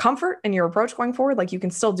comfort in your approach going forward. Like you can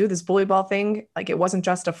still do this bully ball thing. Like it wasn't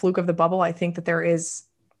just a fluke of the bubble. I think that there is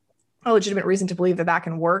a legitimate reason to believe that that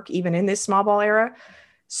can work even in this small ball era.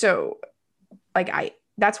 So like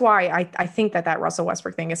that's why I think that Russell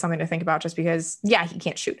Westbrook thing is something to think about, just because, yeah, he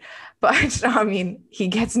can't shoot, but I mean, he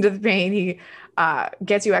gets into the paint. He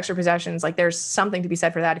gets you extra possessions. Like there's something to be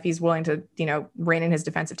said for that if he's willing to, rein in his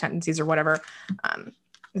defensive tendencies or whatever.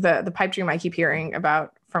 The pipe dream I keep hearing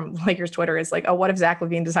about from Lakers Twitter is like, oh, what if Zach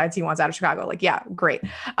LaVine decides he wants out of Chicago? Like, yeah, great.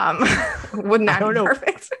 Wouldn't that be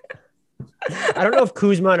perfect? I don't know if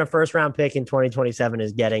Kuzma and a first round pick in 2027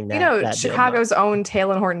 is getting that. That Chicago's own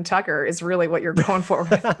Talen Horton-Tucker is really what you're going for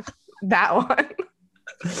with that one.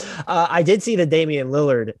 I did see the Damian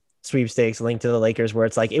Lillard sweepstakes linked to the Lakers where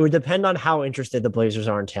it's like, it would depend on how interested the Blazers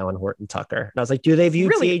are in Talen Horton-Tucker. And I was like, do they view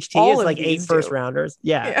really, THT as like 8 first rounders?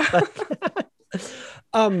 Yeah.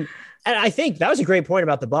 And I think that was a great point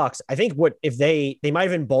about the Bucks. I think what if they might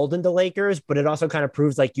have emboldened the Lakers, but it also kind of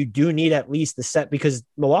proves like you do need at least the set, because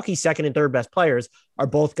Milwaukee's second and third best players are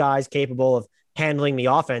both guys capable of handling the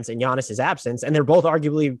offense in Giannis's absence. And they're both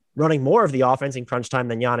arguably running more of the offense in crunch time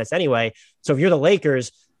than Giannis anyway. So if you're the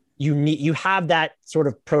Lakers, you have that sort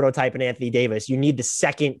of prototype in Anthony Davis. You need the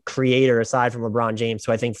second creator aside from LeBron James,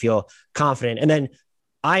 who I think feel confident. And then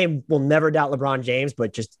will never doubt LeBron James,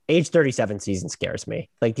 but just age 37 season scares me.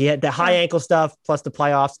 Like the high ankle stuff plus the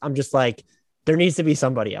playoffs. I'm just like, there needs to be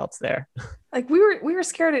somebody else there. Like we were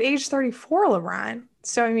scared at age 34, LeBron.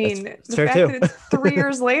 So, I mean, that's the fact that it's 3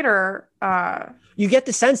 years later, you get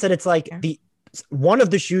the sense that it's like one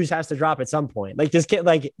of the shoes has to drop at some point. Like this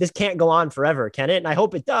can't go on forever, can it? And I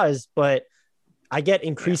hope it does, but I get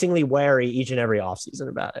increasingly wary each and every offseason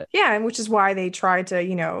about it. Yeah. And which is why they tried to,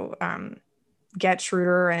 get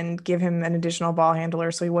Schroeder and give him an additional ball handler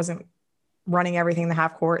so he wasn't running everything in the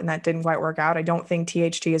half court, and that didn't quite work out. I don't think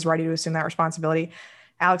THT is ready to assume that responsibility.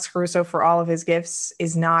 Alex Caruso, for all of his gifts,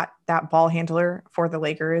 is not that ball handler for the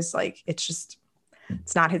Lakers. Like it's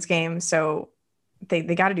not his game. So they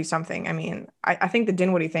got to do something. I mean, I think the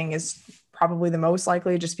Dinwiddie thing is probably the most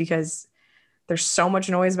likely, just because there's so much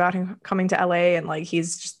noise about him coming to LA and like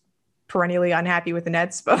he's just perennially unhappy with the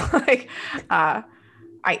Nets. But like,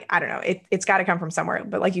 I don't know. It's got to come from somewhere.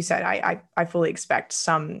 But like you said, I fully expect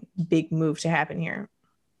some big move to happen here.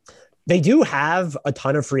 They do have a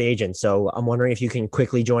ton of free agents. So I'm wondering if you can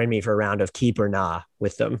quickly join me for a round of keep or nah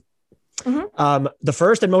with them. Mm-hmm. The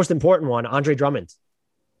first and most important one, Andre Drummond.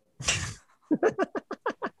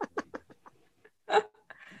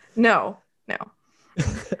 No.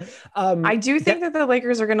 I do think that the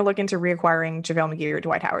Lakers are going to look into reacquiring JaVale McGee or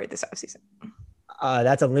Dwight Howard this offseason.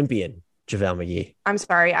 That's Olympian JaVale McGee. I'm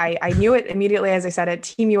sorry. I knew it immediately as I said it.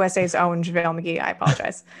 Team USA's own JaVale McGee. I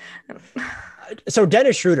apologize. So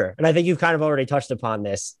Dennis Schroeder, and I think you've kind of already touched upon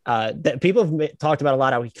this, that people have talked about a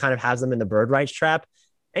lot, how he kind of has them in the bird rights trap.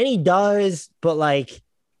 And he does, but like,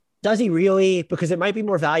 does he really? Because it might be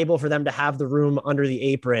more valuable for them to have the room under the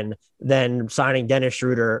apron than signing Dennis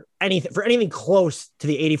Schroeder for anything close to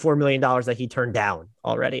the $84 million that he turned down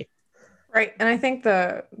already. Right. And I think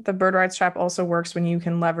the bird rights trap also works when you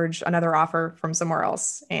can leverage another offer from somewhere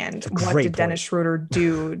else. And what did Dennis Schroeder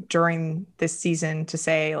do during this season to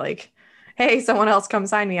say like, hey, someone else come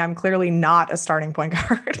sign me? I'm clearly not a starting point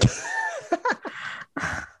guard.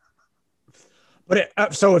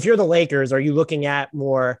 But so if you're the Lakers, are you looking at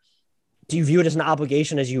more, do you view it as an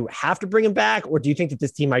obligation as you have to bring him back? Or do you think that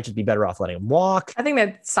this team might just be better off letting him walk? I think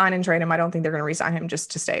that sign and trade him. I don't think they're going to re-sign him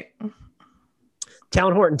just to stay.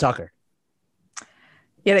 Talen Horton-Tucker.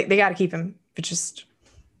 Yeah, they got to keep him. But just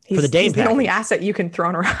he's the only asset you can throw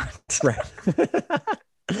around. Right.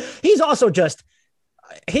 He's also just,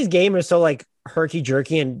 his game is so like herky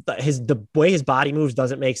jerky, and the way his body moves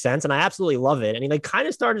doesn't make sense. And I absolutely love it. And he like kind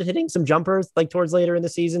of started hitting some jumpers like towards later in the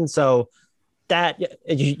season. So that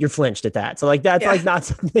you're flinched at that. So like, that's like not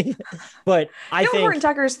something, but I think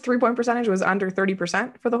Horton-Tucker's 3-point percentage was under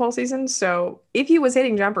 30% for the whole season. So if he was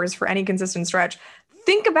hitting jumpers for any consistent stretch,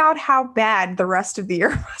 think about how bad the rest of the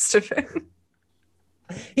year must have been.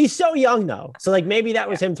 He's so young though. So like maybe that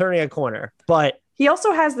was him turning a corner, but he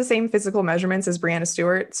also has the same physical measurements as Breanna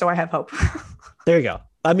Stewart. So I have hope. There you go.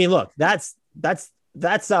 I mean, look, that's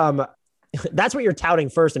what you're touting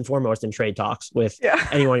first and foremost in trade talks with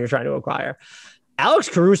anyone you're trying to acquire. Alex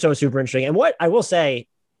Caruso is super interesting. And what I will say,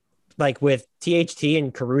 like with THT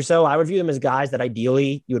and Caruso, I would view them as guys that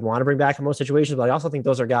ideally you would want to bring back in most situations. But I also think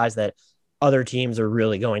those are guys that other teams are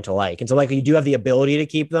really going to like. And so like you do have the ability to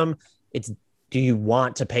keep them. Do you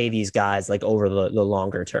want to pay these guys like over the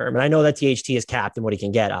longer term? And I know that THT is capped in what he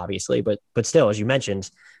can get, obviously, but still, as you mentioned,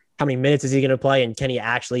 how many minutes is he going to play? And can he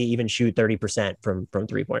actually even shoot 30% from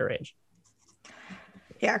 3-point range?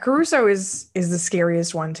 Yeah, Caruso is the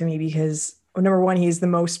scariest one to me because number one, he's the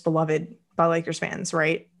most beloved by Lakers fans,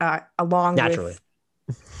 right? Along with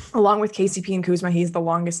KCP and Kuzma, he's the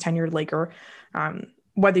longest tenured Laker.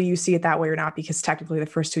 whether you see it that way or not, because technically the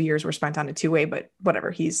first 2 years were spent on a two-way, but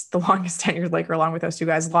whatever. He's the longest tenured Laker along with those two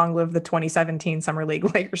guys. Long live the 2017 Summer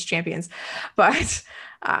League Lakers champions. But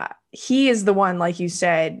he is the one, like you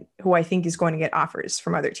said, who I think is going to get offers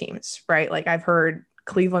from other teams, right? Like I've heard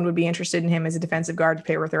Cleveland would be interested in him as a defensive guard to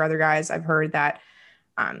pair with their other guys. I've heard that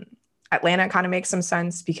Atlanta kind of makes some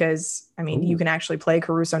sense because, I mean, you can actually play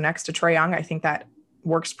Caruso next to Trae Young. I think that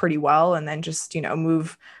works pretty well. And then just,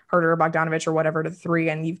 move Herter or Bogdanovich or whatever to the three.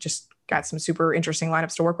 And you've just got some super interesting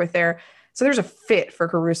lineups to work with there. So there's a fit for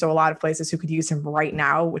Caruso, a lot of places who could use him right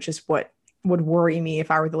now, which is what would worry me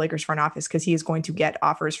if I were the Lakers front office, because he is going to get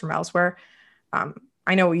offers from elsewhere.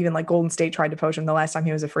 I know even like Golden State tried to poach him the last time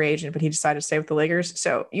he was a free agent, but he decided to stay with the Lakers.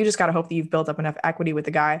 So you just got to hope that you've built up enough equity with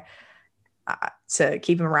the guy to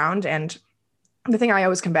keep him around. And the thing I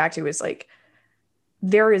always come back to is like,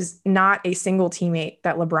 there is not a single teammate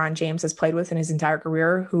that LeBron James has played with in his entire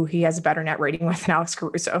career who he has a better net rating with than Alex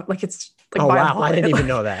Caruso. Like it's like, oh, wow. I didn't even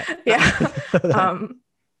know that. Yeah.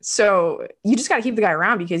 So you just got to keep the guy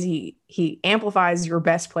around because he amplifies your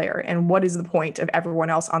best player. And what is the point of everyone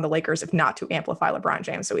else on the Lakers if not to amplify LeBron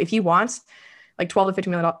James? So if he wants like 12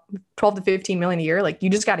 to 15 million a year, like you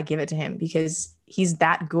just got to give it to him because he's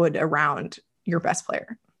that good around your best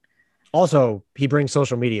player. Also, he brings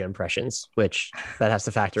social media impressions, which that has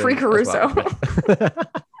to factor Free in. Caruso. Well.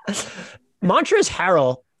 Montrezl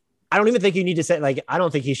Harrell, I don't even think you need to say, like, I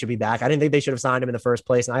don't think he should be back. I didn't think they should have signed him in the first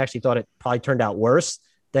place. And I actually thought it probably turned out worse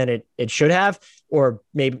than it should have, or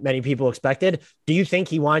maybe many people expected. Do you think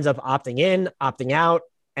he winds up opting in, opting out?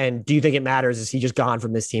 And do you think it matters? Is he just gone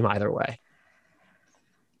from this team either way?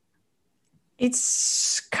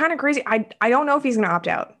 It's kind of crazy. I don't know if he's going to opt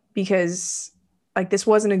out because like this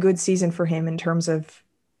wasn't a good season for him in terms of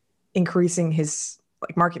increasing his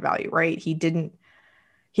like market value, right? He didn't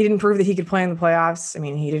prove that he could play in the playoffs. I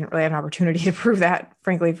mean, he didn't really have an opportunity to prove that,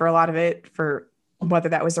 frankly, for a lot of it, for whether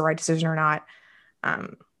that was the right decision or not.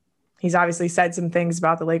 He's obviously said some things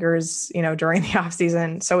about the Lakers, during the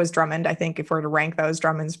offseason. So is Drummond. I think if we're to rank those,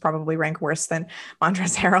 Drummond's probably rank worse than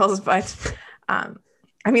Montrezl Harrell's. But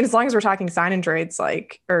I mean, as long as we're talking sign and trades,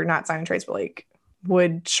 or not sign and trades, but like,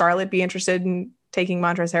 would Charlotte be interested in taking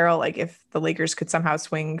Montrezl Harrell? Like if the Lakers could somehow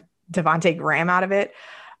swing Devontae Graham out of it,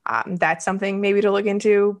 that's something maybe to look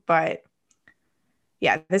into. But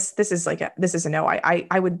yeah, this is a no.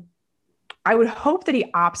 I would hope that he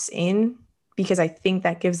opts in because I think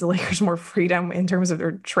that gives the Lakers more freedom in terms of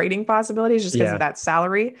their trading possibilities just because of that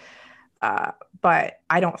salary. But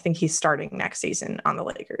I don't think he's starting next season on the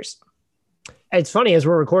Lakers. It's funny, as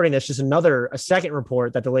we're recording this, just a second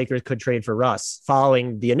report that the Lakers could trade for Russ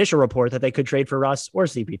following the initial report that they could trade for Russ or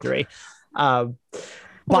CP3.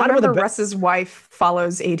 Remember, Russ's wife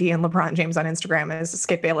follows AD and LeBron James on Instagram, as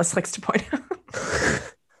Skip Bayless likes to point out.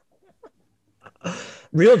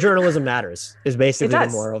 Real journalism matters is basically the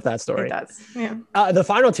moral of that story. It does, yeah. The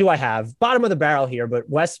final two I have, bottom of the barrel here, but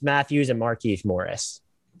Wes Matthews and Markieff Morris.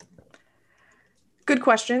 Good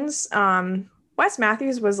questions. Wes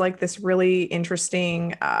Matthews was like this really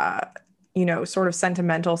interesting, sort of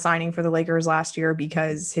sentimental signing for the Lakers last year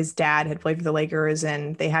because his dad had played for the Lakers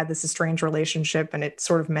and they had this estranged relationship and it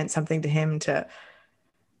sort of meant something to him to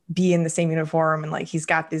be in the same uniform. And like, he's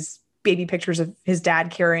got these baby pictures of his dad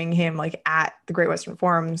carrying him like at the Great Western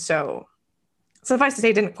Forum. So suffice to say,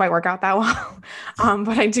 it didn't quite work out that well.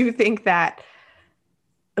 But I do think that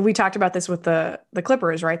we talked about this with the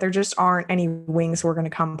Clippers, right? There just aren't any wings who are going to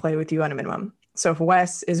come play with you on a minimum. So if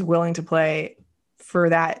Wes is willing to play for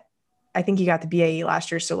that, I think he got the BAE last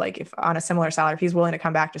year. So like if on a similar salary, if he's willing to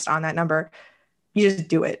come back just on that number, you just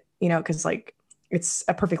do it, because like it's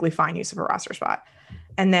a perfectly fine use of a roster spot.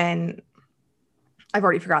 And then I've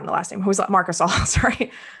already forgotten the last name. Who was that? Marc Gasol.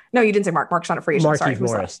 Sorry. No, you didn't say Mark. Mark's not a free agent. Sorry.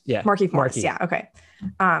 Morris. Yeah. Markieff Morris. Yeah. Okay.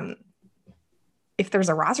 If there's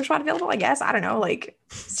a roster spot available, I guess, I don't know, like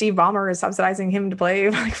Steve Ballmer is subsidizing him to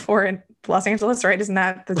play like for Los Angeles, right? Isn't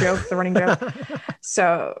that the joke, the running joke?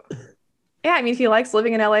 So yeah, I mean, if he likes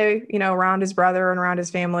living in LA, around his brother and around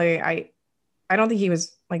his family, I don't think he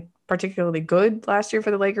was like particularly good last year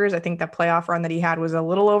for the Lakers. I think that playoff run that he had was a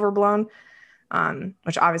little overblown,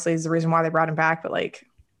 which obviously is the reason why they brought him back. But like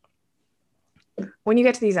when you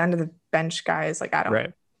get to these end of the bench guys, like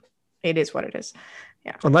it is what it is.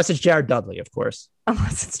 Yeah. Unless it's Jared Dudley, of course.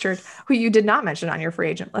 Unless it's Jared, who you did not mention on your free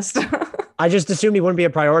agent list. I just assumed he wouldn't be a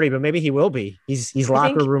priority, but maybe he will be. He's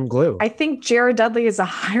locker room glue. I think Jared Dudley is a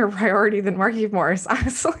higher priority than Markieff Morris,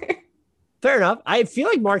 honestly. Fair enough. I feel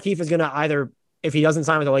like Markieff is going to either, if he doesn't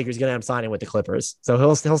sign with the Lakers, he's going to end up signing with the Clippers. So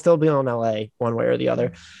he'll still be on LA one way or the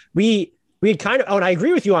other. We had and I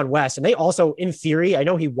agree with you on Wes. And they also, in theory, I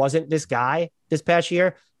know he wasn't this guy this past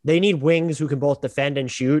year, they need wings who can both defend and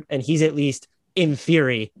shoot. And he's at least in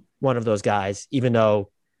theory one of those guys, even though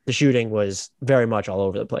the shooting was very much all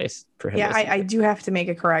over the place for him. Yeah, I do have to make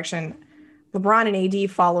a correction. LeBron and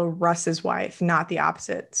AD follow Russ's wife, not the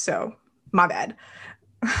opposite. So my bad.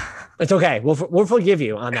 It's okay. We'll forgive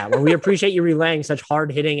you on that one. We appreciate you relaying such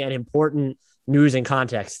hard hitting and important news and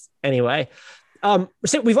context. Anyway,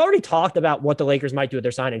 so we've already talked about what the Lakers might do with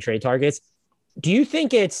their sign and trade targets. Do you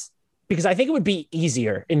think it's because I think it would be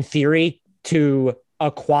easier in theory to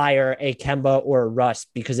acquire a Kemba or a Russ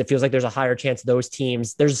because it feels like there's a higher chance there's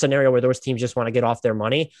a scenario where those teams just want to get off their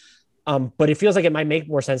money. But it feels like it might make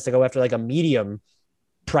more sense to go after like a medium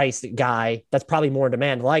priced guy that's probably more in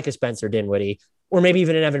demand, like a Spencer Dinwiddie, or maybe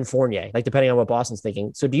even an Evan Fournier, like depending on what Boston's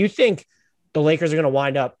thinking. So do you think the Lakers are going to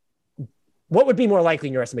wind up, what would be more likely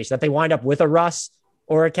in your estimation, that they wind up with a Russ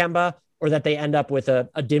or a Kemba, or that they end up with a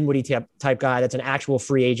Dinwiddie type guy that's an actual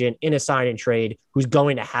free agent in a sign and trade who's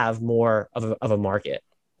going to have more of a market?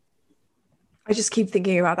 I just keep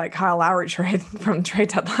thinking about that Kyle Lowry trade from the trade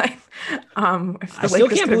deadline. If the I still Lakers can't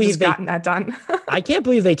could have believe just gotten that done. I can't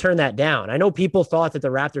believe they turned that down. I know people thought that the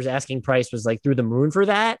Raptors asking price was like through the moon for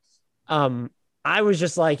that. I was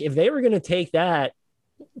just like, if they were going to take that,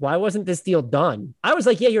 why wasn't this deal done? I was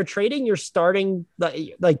like, yeah, you're trading, you're starting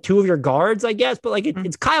like two of your guards, I guess, but like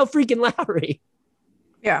it's Kyle freaking Lowry.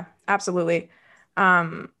 Yeah, absolutely.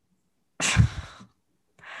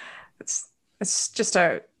 It's just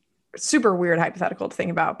a super weird hypothetical to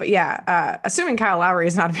think about, but yeah, assuming Kyle Lowry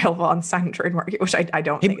is not available on the sign and trade market, which I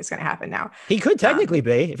don't think is going to happen now. He could technically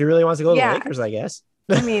be if he really wants to go to the Lakers, I guess.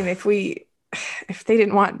 I mean, if they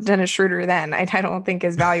didn't want Dennis Schroeder then, I don't think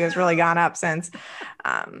his value has really gone up since.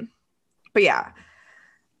 But yeah,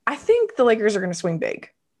 I think the Lakers are going to swing big.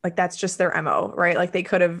 Like that's just their MO, right? Like they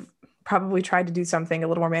could have probably tried to do something a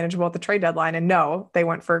little more manageable at the trade deadline, and no, they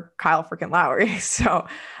went for Kyle freaking Lowry. So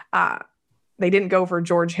they didn't go for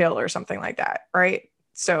George Hill or something like that, right?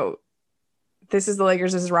 So this is the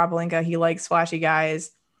Lakers. This is Rob Pelinka. He likes flashy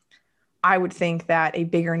guys. I would think that a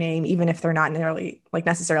bigger name, even if they're not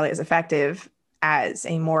necessarily as effective as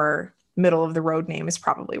a more middle of the road name, is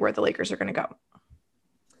probably where the Lakers are going to go.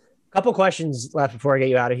 A couple questions left before I get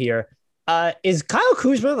you out of here. Is Kyle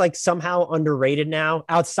Kuzma like somehow underrated now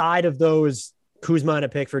outside of those Kuzma and a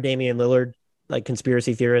pick for Damian Lillard, like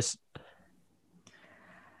conspiracy theorists?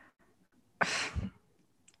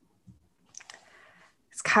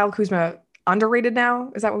 Is Kyle Kuzma underrated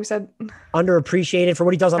now? Is that what we said? Underappreciated for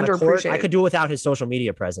what he does on the court. I could do without his social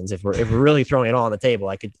media presence if we're really throwing it all on the table.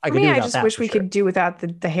 I could do without I just wish we could do without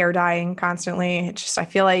the hair dyeing constantly. It's just I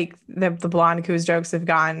feel like the blonde Kuz jokes have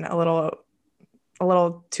gone a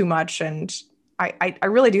little too much, and I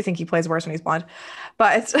really do think he plays worse when he's blonde.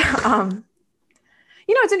 But it's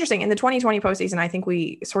interesting. In the 2020 postseason, I think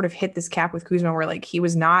we sort of hit this cap with Kuzma where like he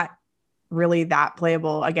was not really that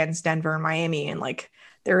playable against Denver and Miami, and like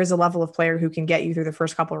there is a level of player who can get you through the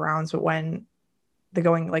first couple of rounds, but when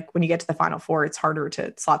you get to the Final Four, it's harder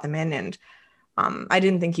to slot them in. And I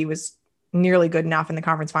didn't think he was nearly good enough in the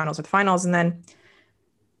conference finals or the finals. And then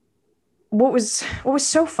what was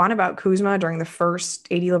so fun about Kuzma during the first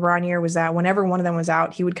AD LeBron year was that whenever one of them was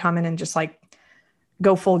out, he would come in and just like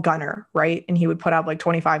go full gunner, right? And he would put up like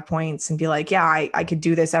 25 points and be like, yeah, I could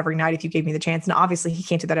do this every night if you gave me the chance. And obviously he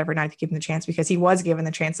can't do that every night if you give him the chance, because he was given the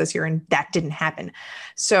chance this year and that didn't happen.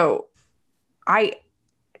 So I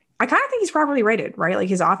kind of think he's properly rated, right? Like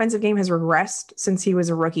his offensive game has regressed since he was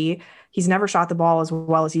a rookie. He's never shot the ball as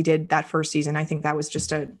well as he did that first season. I think that was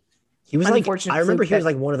just he was like, I remember he was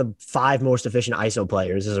like one of the 5 most efficient ISO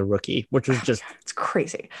players as a rookie, which was just, it's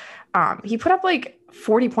crazy. He put up like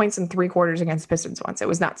 40 points in 3 quarters against the Pistons once. It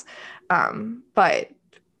was nuts. But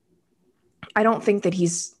I don't think that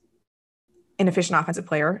he's an efficient offensive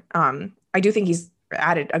player. I do think he's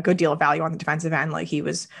added a good deal of value on the defensive end. Like he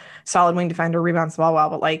was solid wing defender, rebounds the ball well,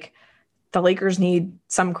 but like the Lakers need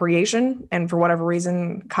some creation. And for whatever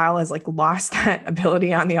reason, Kyle has like lost that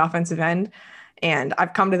ability on the offensive end. And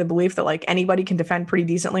I've come to the belief that like anybody can defend pretty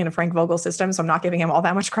decently in a Frank Vogel system. So I'm not giving him all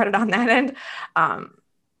that much credit on that end.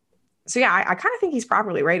 So yeah, I kind of think he's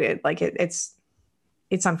properly rated. Like it's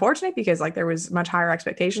unfortunate because like there was much higher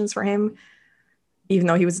expectations for him, even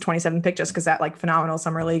though he was a 27 pick, just because that like phenomenal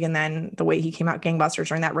summer league. And then the way he came out gangbusters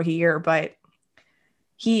during that rookie year, but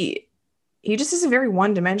he just is a very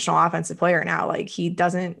one-dimensional offensive player now. Like he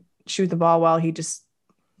doesn't shoot the ball well. He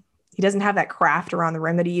doesn't have that craft around the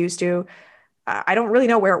rim that he used to. I don't really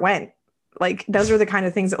know where it went. Like those are the kind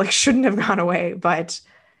of things that like shouldn't have gone away. But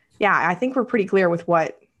yeah, I think we're pretty clear with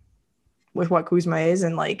what Kuzma is.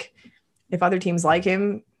 And like, if other teams like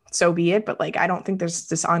him, so be it. But like, I don't think there's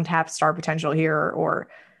this untapped star potential here, or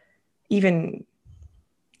even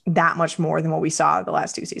that much more than what we saw the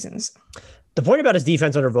last 2 seasons. The point about his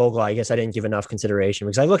defense under Vogel, I guess I didn't give enough consideration,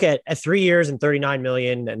 because I look at 3 years and 39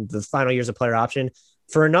 million and the final years of player option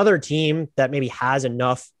for another team that maybe has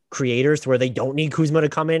enough creators to where they don't need Kuzma to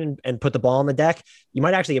come in and put the ball on the deck. You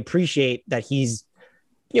might actually appreciate that he's,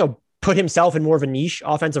 put himself in more of a niche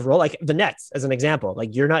offensive role, like the Nets as an example.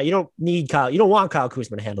 Like you don't want Kyle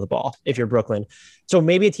Kuzma to handle the ball if you're Brooklyn. So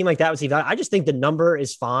maybe a team like that would see that. I just think the number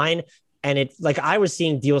is fine. And it, like, I was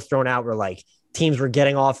seeing deals thrown out where like teams were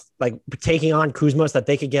getting off, like taking on Kuzma so that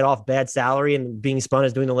they could get off bad salary and being spun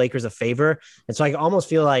as doing the Lakers a favor. And so I almost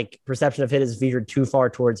feel like perception of him is veered too far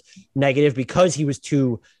towards negative because he was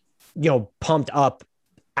too, pumped up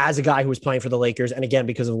as a guy who was playing for the Lakers. And again,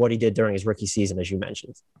 because of what he did during his rookie season, as you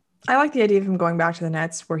mentioned. I like the idea of him going back to the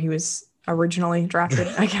Nets where he was originally drafted,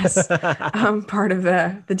 I guess, part of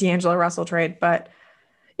the D'Angelo Russell trade. But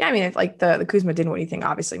yeah, I mean, if like the Kuzma didn't what you think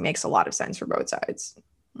obviously makes a lot of sense for both sides.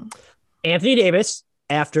 Anthony Davis,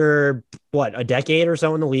 after a decade or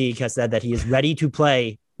so in the league, has said that he is ready to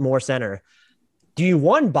play more center. Do you,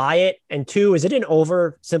 one, buy it? And two, is it an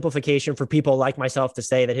oversimplification for people like myself to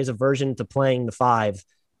say that his aversion to playing the 5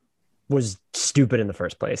 was stupid in the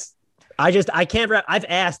first place? I've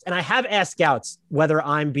asked, and I have asked scouts whether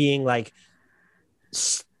I'm being like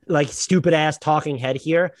stupid ass talking head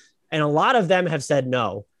here. And a lot of them have said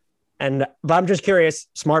no. But I'm just curious,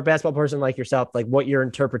 smart basketball person like yourself, like what your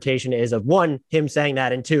interpretation is of, one, him saying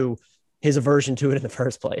that, and two, his aversion to it in the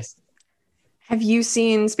first place. Have you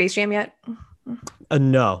seen Space Jam yet?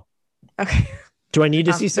 No. Okay. Do I need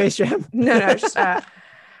to see Space Jam? No, just,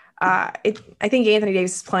 I think Anthony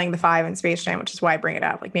Davis is playing the 5 in Space Jam, which is why I bring it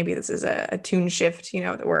up. Like maybe this is a tune shift,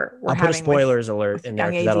 that we're I'll having. Put a spoilers alert in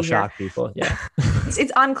there. That'll shock people. Yeah.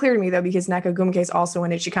 It's unclear to me though, because Nneka Ogwumike is also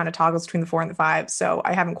in it. She kind of toggles between the 4 and the 5. So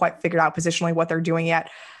I haven't quite figured out positionally what they're doing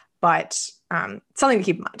yet, but something to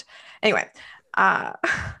keep in mind. Anyway, I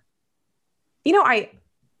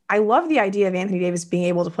love the idea of Anthony Davis being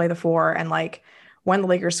able to play the 4, and like when the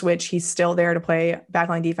Lakers switch, he's still there to play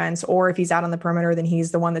backline defense, or if he's out on the perimeter, then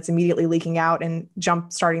he's the one that's immediately leaking out and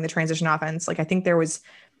jump starting the transition offense. Like I think there was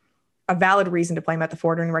a valid reason to play him at the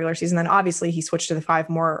 4 during the regular season. Then obviously he switched to the 5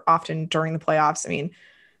 more often during the playoffs. I mean,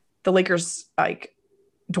 the Lakers, like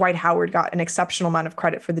Dwight Howard got an exceptional amount of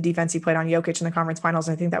credit for the defense he played on Jokic in the conference finals.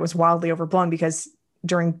 And I think that was wildly overblown because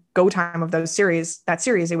during go time of that series,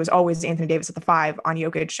 it was always Anthony Davis at the 5 on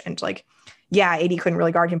Jokic. And like, yeah, AD couldn't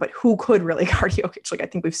really guard him, but who could really guard Jokic? Like, I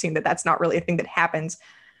think we've seen that that's not really a thing that happens,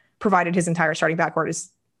 provided his entire starting backcourt is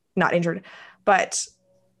not injured. But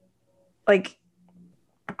like,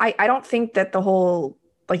 I don't think that the whole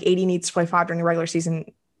like AD needs to play 5 during the regular season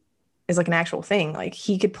is like an actual thing. Like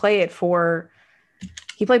he could play it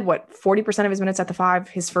he played 40% of his minutes at the 5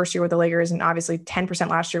 his first year with the Lakers, and obviously 10%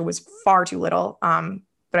 last year was far too little.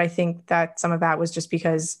 But I think that some of that was just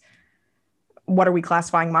because what are we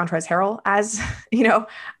classifying Montrezl Harrell as?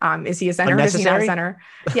 Is he a center? Or is he not a center?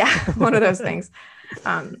 Yeah, one of those things.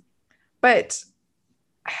 But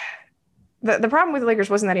the problem with the Lakers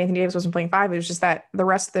wasn't that Anthony Davis wasn't playing 5. It was just that the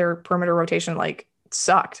rest of their perimeter rotation like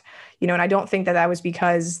sucked, and I don't think that was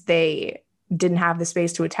because they didn't have the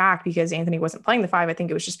space to attack because Anthony wasn't playing the 5. I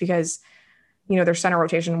think it was just because, their center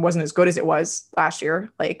rotation wasn't as good as it was last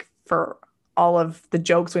year. Like for all of the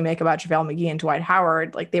jokes we make about JaVale McGee and Dwight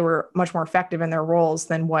Howard, like they were much more effective in their roles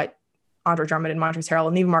than what Andre Drummond and Montrezl Harrell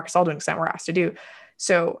and even Marcus All to an extent were asked to do.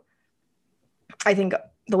 So I think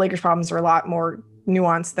the Lakers' problems are a lot more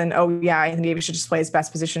nuanced than, oh yeah, Anthony Davis should just play his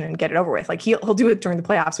best position and get it over with. Like he'll do it during the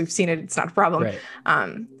playoffs. We've seen it. It's not a problem. Right.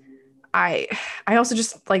 I also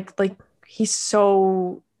just like he's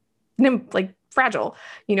so fragile,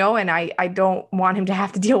 and I don't want him to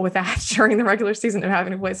have to deal with that during the regular season of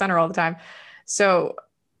having to play center all the time. So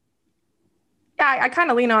yeah, I kind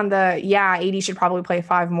of lean on AD should probably play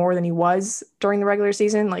 5 more than he was during the regular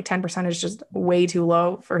season. Like 10% is just way too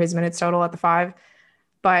low for his minutes total at the 5.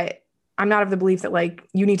 But I'm not of the belief that like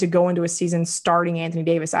you need to go into a season starting Anthony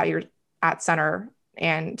Davis at center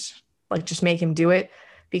and like just make him do it,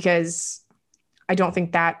 because I don't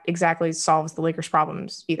think that exactly solves the Lakers'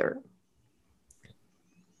 problems either.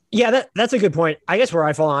 Yeah, that's a good point. I guess where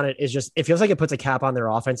I fall on it is just, it feels like it puts a cap on their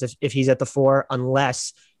offense if he's at the 4,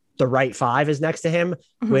 unless the right 5 is next to him,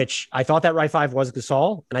 which I thought that right 5 was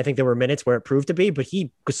Gasol. And I think there were minutes where it proved to be, but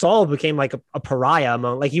Gasol became like a pariah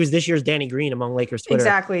among, like he was this year's Danny Green among Lakers Twitter.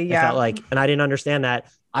 Exactly. Yeah. I felt like, and I didn't understand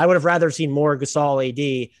that. I would have rather seen more Gasol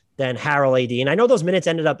AD than Harrell AD. And I know those minutes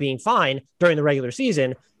ended up being fine during the regular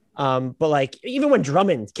season. But like, even when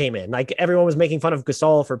Drummond came in, like everyone was making fun of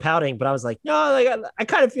Gasol for pouting, but I was like, no, like I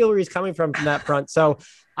kind of feel where he's coming from that front. So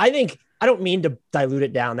I think I don't mean to dilute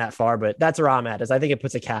it down that far, but that's where I'm at. Is I think it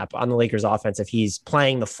puts a cap on the Lakers offense if he's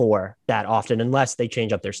playing the 4 that often, unless they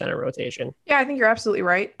change up their center rotation. Yeah, I think you're absolutely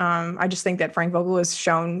right. I just think that Frank Vogel has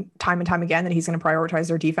shown time and time again that he's going to prioritize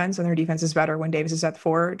their defense, and their defense is better when Davis is at the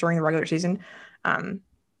 4 during the regular season.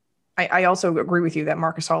 I also agree with you that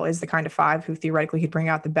Marc Gasol is the kind of 5 who theoretically could bring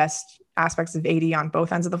out the best aspects of AD on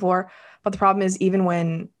both ends of the floor. But the problem is, even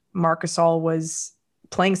when Marc Gasol was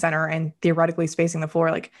playing center and theoretically spacing the floor,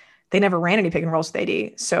 like, they never ran any pick and rolls with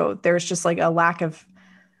AD. So there's just like a lack of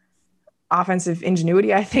offensive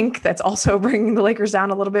ingenuity, I think, that's also bringing the Lakers down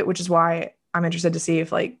a little bit, which is why I'm interested to see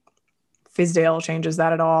if like Fizdale changes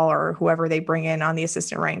that at all, or whoever they bring in on the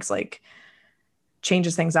assistant ranks, like,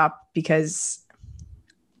 changes things up, because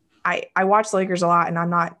I watch the Lakers a lot, and I'm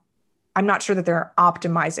not sure that they're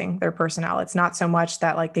optimizing their personnel. It's not so much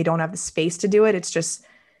that like they don't have the space to do it. It's just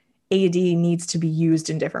AD needs to be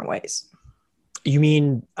used in different ways. You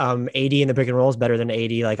mean AD in the pick and roll is better than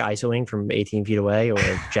AD like isoing from 18 feet away, or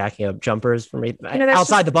jacking up jumpers from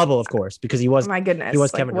outside the bubble, of course, because he was. My goodness, he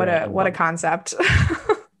was like, Kevin Durant. What a concept.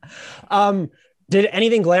 Did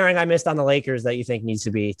anything glaring I missed on the Lakers that you think needs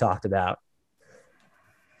to be talked about?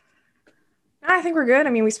 I think we're good.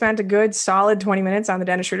 I mean, we spent a good solid 20 minutes on the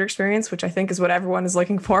Dennis Schroeder experience, which I think is what everyone is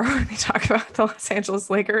looking for when they talk about the Los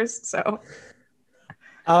Angeles Lakers. So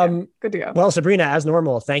good to go. Well, Sabrina, as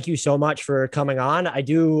normal, thank you so much for coming on. I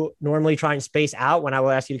do normally try and space out when I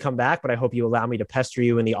will ask you to come back, but I hope you allow me to pester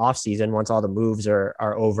you in the off season once all the moves are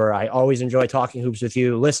over. I always enjoy talking hoops with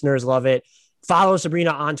you. Listeners love it. Follow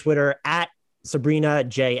Sabrina on Twitter at Sabrina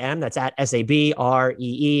JM. That's at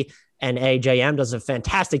SABREENAJM. Does a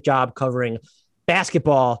fantastic job covering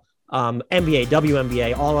basketball, NBA,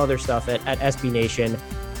 WNBA, all other stuff at SB Nation.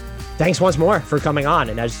 Thanks once more for coming on.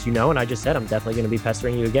 And as you know, and I just said, I'm definitely going to be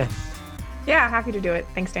pestering you again. Yeah, happy to do it.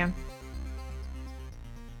 Thanks, Dan.